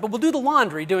prioritization, right? But we'll do the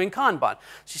laundry doing Kanban.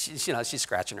 She's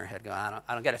scratching her head going, I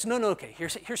don't get it. So, no, okay,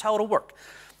 here's how it'll work.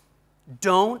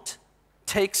 Don't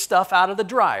take stuff out of the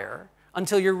dryer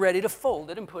until you're ready to fold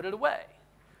it and put it away.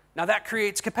 Now, that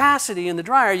creates capacity in the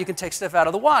dryer. You can take stuff out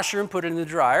of the washer and put it in the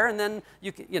dryer, and then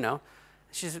you can,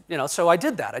 so I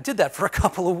did that. I did that for a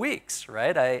couple of weeks,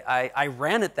 right? I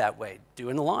ran it that way,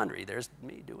 doing the laundry. There's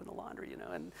me doing the laundry,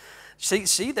 and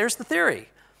see, there's the theory.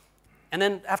 And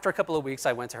then after a couple of weeks,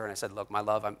 I went to her and I said, look, my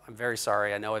love, I'm very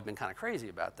sorry. I know I've been kind of crazy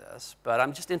about this, but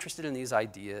I'm just interested in these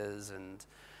ideas, and,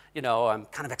 I'm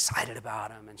kind of excited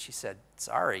about them. And she said,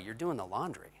 sorry, you're doing the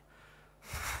laundry.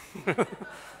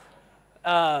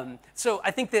 So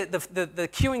I think that the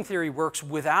queuing theory works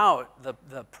without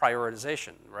the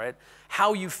prioritization, right?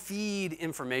 How you feed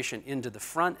information into the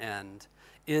front end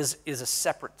is a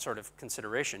separate sort of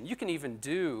consideration. You can even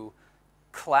do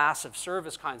class of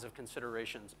service kinds of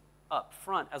considerations up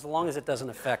front as long as it doesn't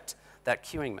affect that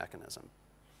queuing mechanism.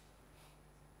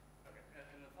 Okay,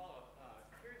 and the follow-up,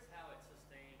 curious how it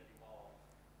sustained and evolved.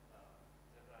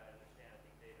 As I understand, I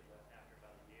think David left after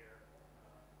about a year.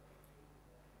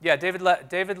 Yeah,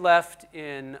 David left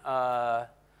in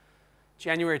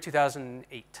January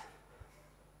 2008.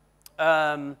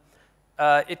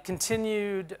 It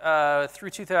continued through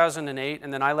 2008,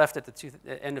 and then I left at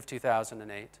the end of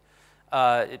 2008.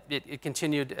 It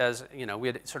continued as, you know, we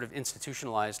had sort of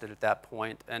institutionalized it at that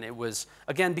point, and it was,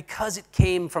 again, because it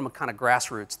came from a kind of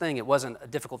grassroots thing, it wasn't a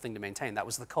difficult thing to maintain. That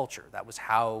was the culture. That was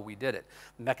how we did it.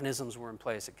 The mechanisms were in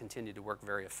place. It continued to work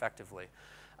very effectively.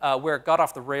 Where it got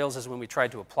off the rails is when we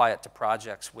tried to apply it to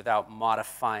projects without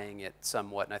modifying it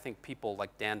somewhat. And I think people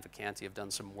like Dan Vacanti have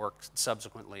done some work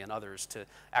subsequently and others to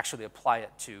actually apply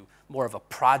it to more of a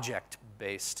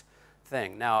project-based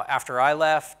thing. Now, after I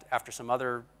left, after some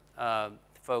other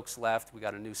folks left, we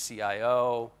got a new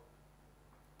CIO.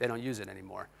 They don't use it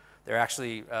anymore. They're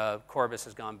actually, Corbis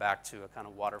has gone back to a kind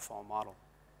of waterfall model.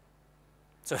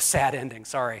 So sad ending,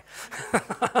 sorry. Of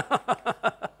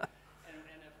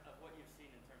what you've seen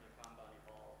in terms of Kanban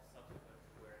evolve subsequent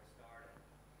to where it started,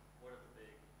 what are the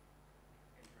big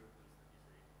improvements that you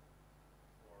see?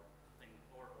 Or things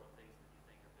that you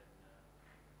think have been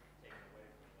taken away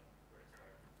from where it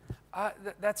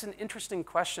started? That's an interesting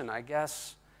question, I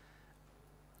guess.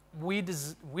 We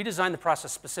designed the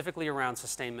process specifically around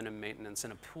sustainment and maintenance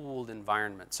in a pooled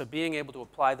environment. So being able to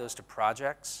apply those to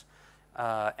projects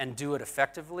and do it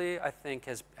effectively, I think,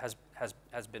 has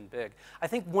been big. I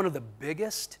think one of the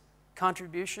biggest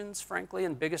contributions, frankly,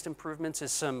 and biggest improvements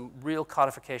is some real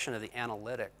codification of the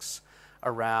analytics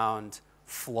around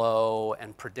flow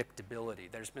and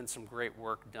predictability. There's been some great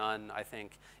work done, I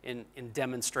think, in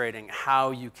demonstrating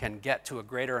how you can get to a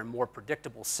greater and more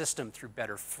predictable system through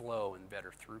better flow and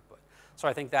better throughput. So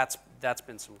I think that's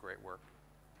been some great work.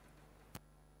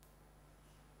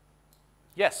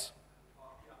 Yes?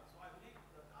 Yeah, so I believe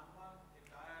the Kanban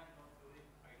entire theory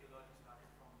ideology started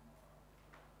from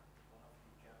one of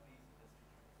the Japanese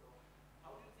investigators. So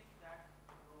how do you think that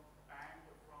panned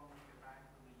from Japan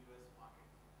to the US market?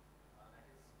 That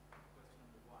is question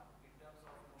number one. In terms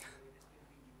of whether it is still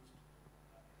being used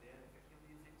there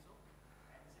effectively, you think so?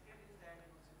 And the second is that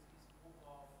since we spoke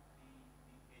of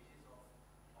the ages of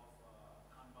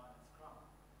Kanban and Scrum,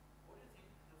 what do you think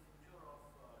the future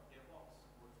of DevOps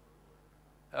holds for the world?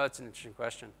 Oh, that's an interesting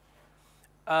question.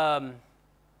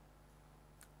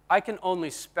 I can only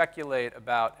speculate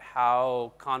about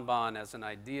how Kanban as an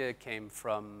idea came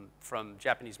from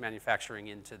Japanese manufacturing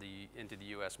into the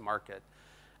US market.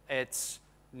 It's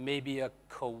maybe a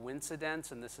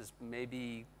coincidence, and this is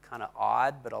maybe kind of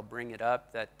odd, but I'll bring it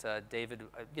up, that David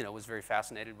was very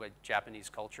fascinated with Japanese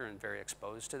culture and very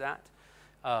exposed to that.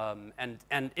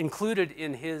 And included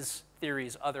in his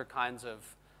theories other kinds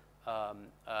of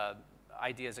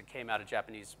ideas that came out of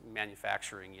Japanese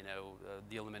manufacturing,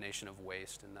 the elimination of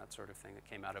waste and that sort of thing that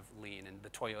came out of lean and the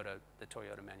Toyota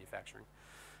manufacturing.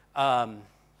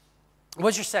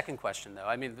 What's your second question, though?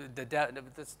 I mean,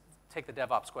 let's take the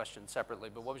DevOps question separately,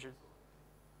 but what was your?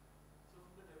 So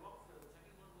from the DevOps, the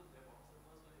second one was DevOps. The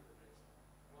first one you addressed.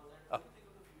 Was that what do you think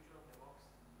of the future of DevOps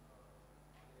in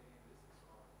business,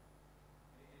 or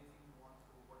anything you want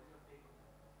to? What is your take on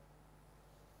that?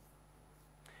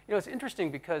 It's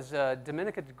interesting because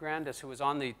Dominica de Grandes, who was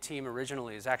on the team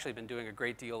originally, has actually been doing a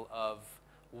great deal of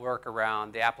work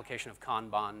around the application of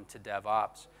Kanban to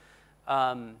DevOps.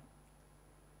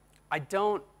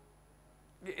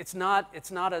 It's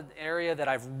not an area that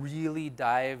I've really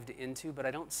dived into, but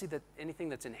I don't see that anything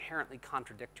that's inherently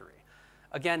contradictory.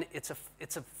 Again, it's a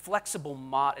flexible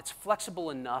it's flexible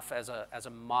enough as a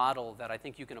model that I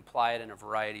think you can apply it in a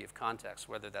variety of contexts,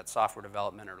 whether that's software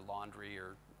development or laundry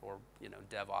or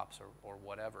DevOps or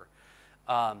whatever.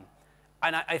 And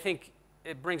I think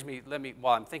it brings me,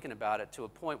 while I'm thinking about it, to a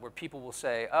point where people will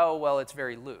say, oh, well, it's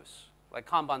very loose. Like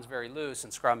Kanban's very loose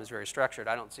and Scrum is very structured.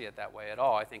 I don't see it that way at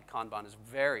all. I think Kanban is a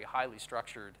very highly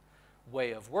structured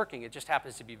way of working. It just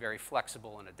happens to be very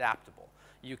flexible and adaptable.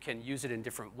 You can use it in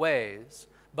different ways,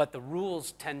 but the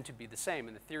rules tend to be the same,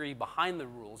 and the theory behind the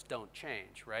rules don't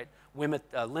change, right? Limit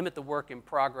the work in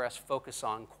progress, focus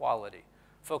on quality,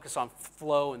 focus on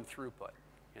flow and throughput,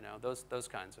 those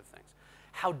kinds of things.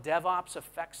 How DevOps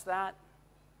affects that,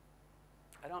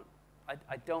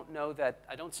 I don't know that,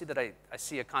 I don't see that I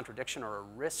see a contradiction or a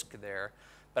risk there,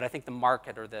 but I think the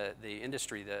market or the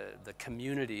industry, the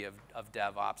community of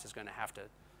DevOps is going to have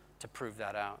to prove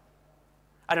that out.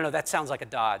 I don't know, that sounds like a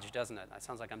dodge, doesn't it? That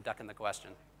sounds like I'm ducking the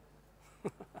question.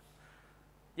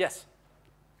 Yes?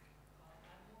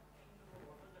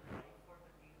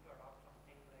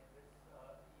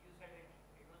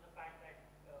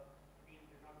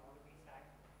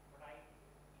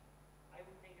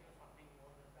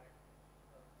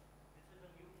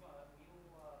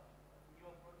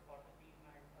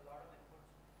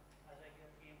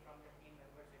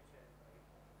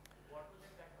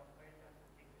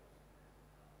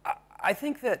 I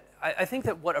think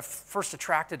that what first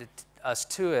attracted us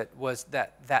to it was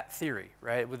that theory,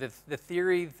 right? With the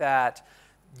theory that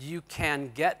you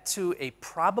can get to a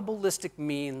probabilistic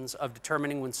means of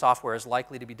determining when software is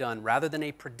likely to be done rather than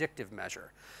a predictive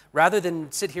measure. Rather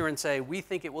than sit here and say, we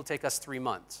think it will take us 3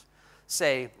 months.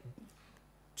 Say,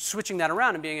 switching that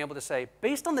around and being able to say,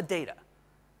 based on the data,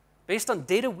 based on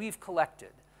data we've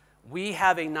collected, we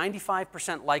have a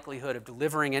 95% likelihood of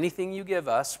delivering anything you give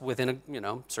us within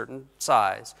a certain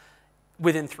size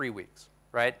within 3 weeks,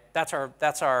 right? That's our,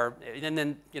 and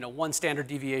then 1 standard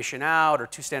deviation out or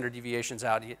 2 standard deviations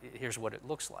out, here's what it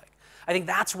looks like. I think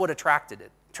that's what attracted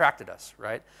us,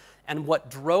 right? And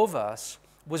what drove us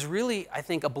was really, I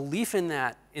think, a belief in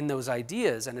those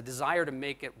ideas and a desire to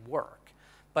make it work.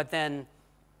 But then,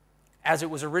 as it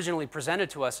was originally presented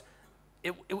to us,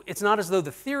 it's not as though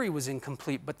the theory was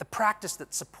incomplete, but the practice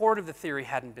that supported the theory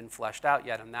hadn't been fleshed out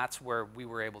yet, and that's where we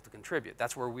were able to contribute.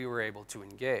 That's where we were able to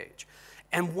engage.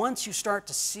 And once you start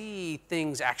to see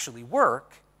things actually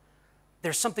work,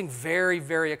 there's something very,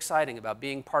 very exciting about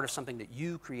being part of something that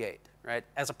you create, right?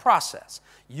 As a process,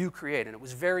 you create, and it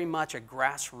was very much a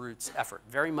grassroots effort,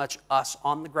 very much us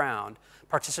on the ground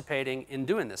participating in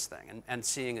doing this thing and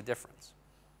seeing a difference.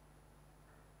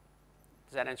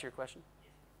 Does that answer your question?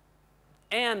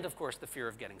 And, of course, the fear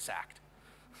of getting sacked.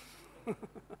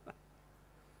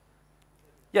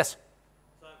 Yes?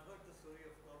 So I've heard the story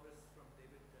of progress from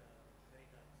David many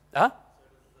times. Uh-huh. So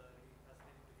it was really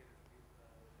fascinating to hear it from you,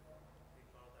 being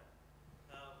part of that.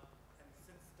 And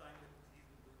since the time that he's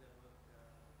been doing that work,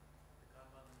 the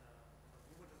Kanban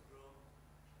movement has grown.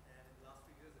 And in the last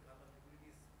few years, the Kanban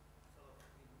community has sort of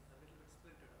been a little bit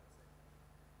splintered, I would say.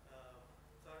 So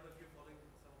I don't know if you're following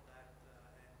some of that.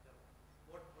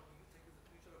 What do you think is the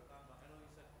future of Kanban? I know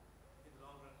you said in the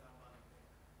long run Kanban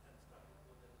and stuff will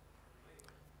go there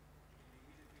anyway. In the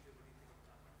immediate future, what do you think of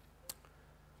Kanban?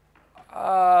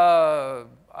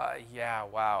 Yeah,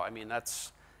 wow. I mean,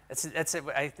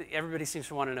 everybody seems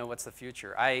to want to know what's the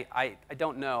future. I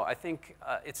don't know. I think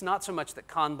it's not so much that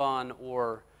Kanban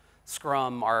or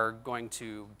Scrum are going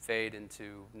to fade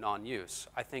into non-use.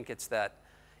 I think it's that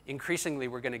increasingly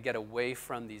we're going to get away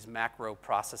from these macro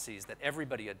processes that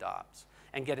everybody adopts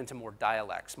and get into more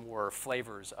dialects, more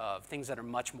flavors of things that are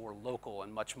much more local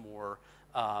and much more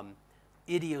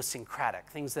idiosyncratic,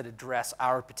 things that address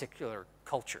our particular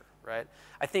culture, right?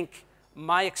 I think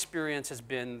my experience has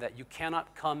been that you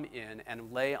cannot come in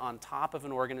and lay on top of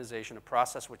an organization a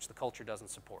process which the culture doesn't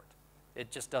support.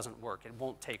 It just doesn't work. It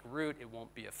won't take root. It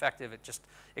won't be effective.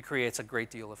 It creates a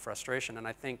great deal of frustration. And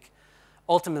I think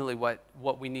ultimately what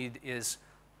we need is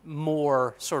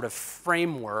more sort of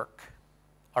framework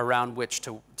around which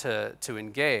to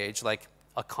engage, like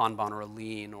a Kanban or a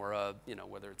Lean or a,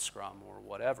 whether it's Scrum or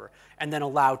whatever, and then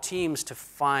allow teams to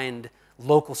find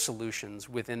local solutions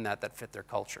within that fit their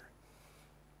culture.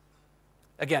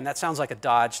 Again, that sounds like a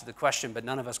dodge to the question, but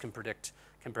none of us can predict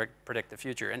the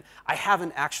future. And I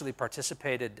haven't actually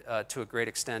participated to a great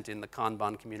extent in the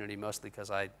Kanban community, mostly because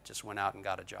I just went out and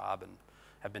got a job and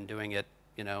have been doing it,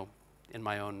 in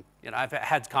my own, I've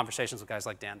had conversations with guys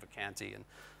like Dan Vacanti. And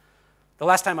the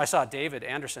last time I saw David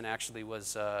Anderson actually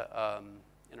was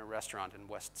in a restaurant in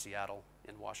West Seattle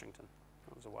in Washington.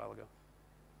 That was a while ago.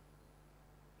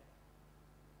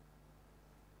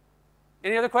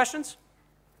 Any other questions?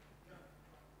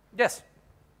 Yes.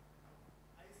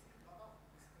 I see a lot of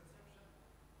misconception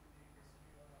in the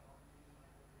industry or around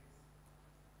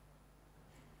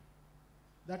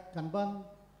the that Kanban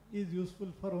is useful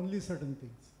for only certain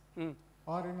things.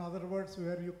 Or in other words,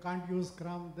 where you can't use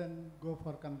Scrum, then go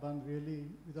for Kanban really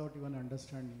without even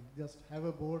understanding. Just have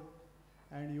a board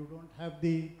and you don't have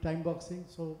the time boxing,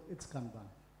 so it's Kanban.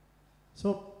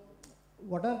 So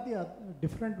what are the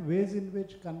different ways in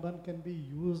which Kanban can be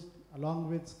used along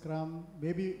with Scrum?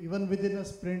 Maybe even within a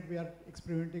sprint, we are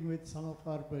experimenting with some of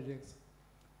our projects.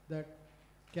 That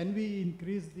can we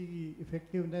increase the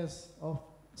effectiveness of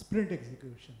sprint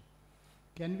execution?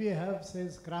 Can we have, say,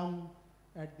 Scrum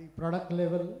at the product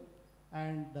level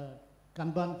and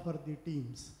Kanban for the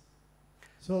teams.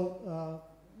 So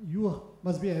you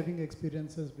must be having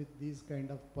experiences with these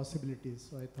kind of possibilities.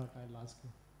 So I thought I'll ask you.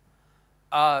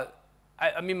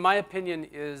 I mean, my opinion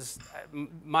is,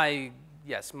 my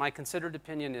considered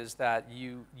opinion is that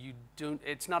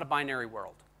it's not a binary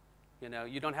world. You know,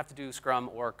 you don't have to do Scrum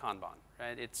or Kanban,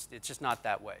 right? It's just not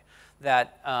that way.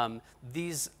 That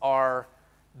these are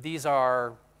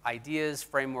ideas,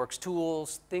 frameworks,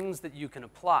 tools, things that you can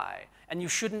apply, and you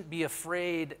shouldn't be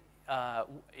afraid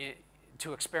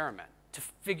to experiment, to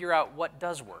figure out what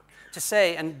does work, to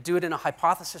say and do it in a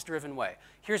hypothesis-driven way.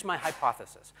 Here's my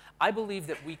hypothesis. I believe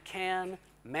that we can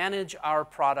manage our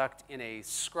product in a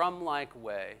Scrum-like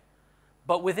way,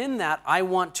 but within that, I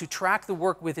want to track the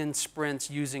work within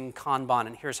sprints using Kanban,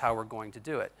 and here's how we're going to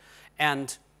do it.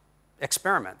 And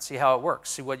experiment, see how it works,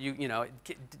 see what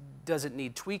does it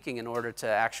need tweaking in order to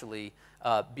actually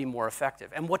be more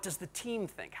effective? And what does the team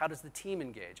think? How does the team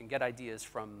engage and get ideas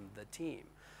from the team?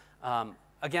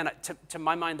 Again, to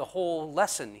my mind, the whole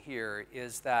lesson here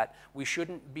is that we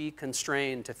shouldn't be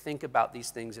constrained to think about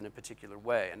these things in a particular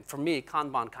way. And for me,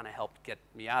 Kanban kind of helped get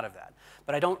me out of that.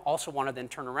 But I don't also want to then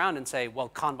turn around and say, well,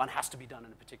 Kanban has to be done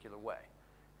in a particular way,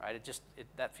 right?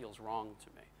 That feels wrong to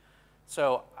me.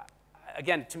 So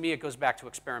again, to me, it goes back to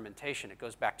experimentation. It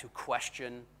goes back to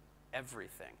question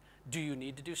everything. Do you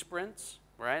need to do sprints,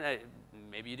 right?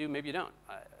 Maybe you do, maybe you don't.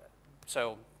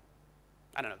 So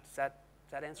I don't know, does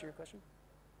that answer your question?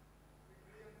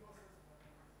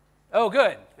 Oh,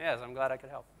 good. Yes, I'm glad I could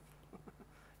help.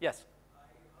 Yes? I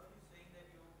heard you saying that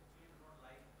you don't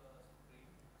like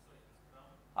Scrum.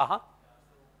 Uh-huh.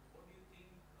 So what do you think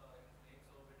makes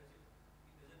or does it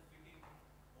fit in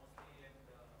mostly and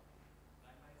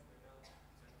Kanban is better in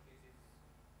certain cases?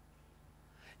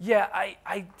 Yeah,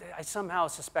 I somehow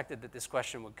suspected that this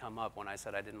question would come up when I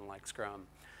said I didn't like Scrum.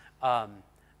 I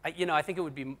think it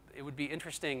would be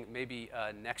interesting maybe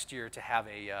next year to have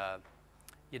a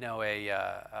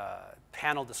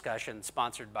panel discussion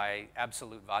sponsored by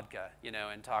Absolute Vodka,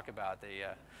 and talk about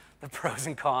the pros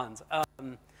and cons.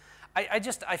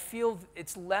 I feel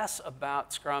it's less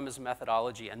about Scrum as a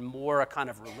methodology and more a kind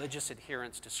of religious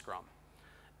adherence to Scrum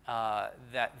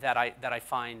that I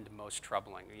find most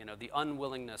troubling. The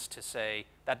unwillingness to say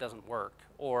that doesn't work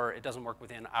or it doesn't work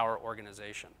within our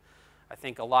organization. I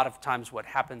think a lot of times what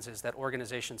happens is that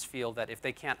organizations feel that if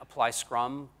they can't apply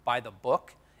Scrum by the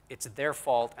book, it's their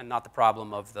fault and not the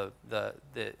problem of the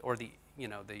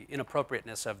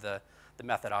inappropriateness of the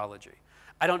methodology.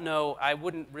 I don't know, I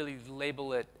wouldn't really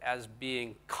label it as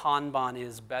being Kanban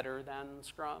is better than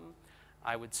Scrum.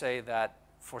 I would say that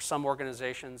for some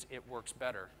organizations, it works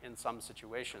better in some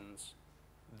situations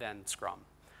than Scrum.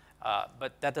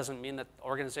 But that doesn't mean that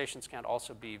organizations can't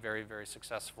also be very, very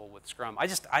successful with Scrum. I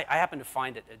happen to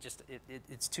find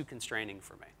it's too constraining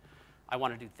for me. I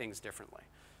want to do things differently.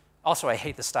 Also, I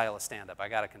hate the style of stand-up. I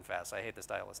got to confess, I hate the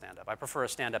style of stand-up. I prefer a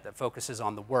stand-up that focuses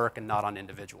on the work and not on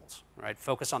individuals, right?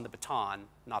 Focus on the baton,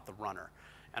 not the runner.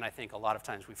 And I think a lot of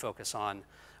times we focus on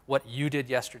what you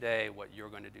did yesterday, what you're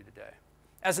going to do today.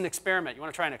 As an experiment, you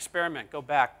want to try an experiment, go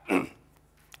back,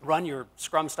 run your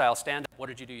Scrum-style stand-up. What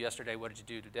did you do yesterday? What did you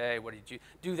do today? What did you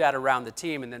do that around the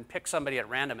team? And then pick somebody at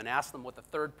random and ask them what the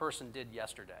third person did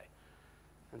yesterday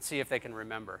and see if they can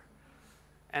remember.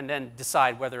 And then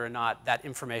decide whether or not that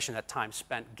information, that time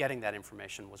spent getting that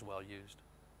information was well used.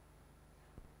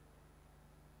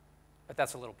 But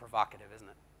that's a little provocative, isn't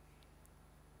it?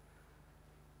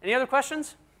 Any other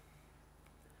questions?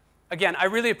 Again, I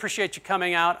really appreciate you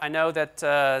coming out. I know that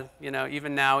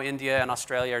even now India and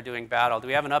Australia are doing battle. Do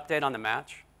we have an update on the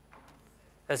match?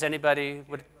 Has anybody?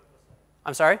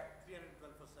 I'm sorry?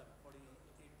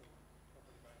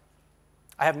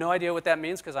 I have no idea what that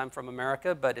means because I'm from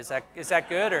America, but is that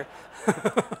good or?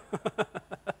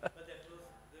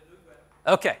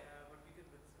 Okay.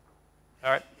 All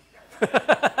right.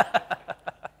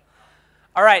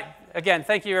 All right. Again,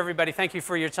 thank you, everybody. Thank you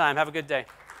for your time. Have a good day.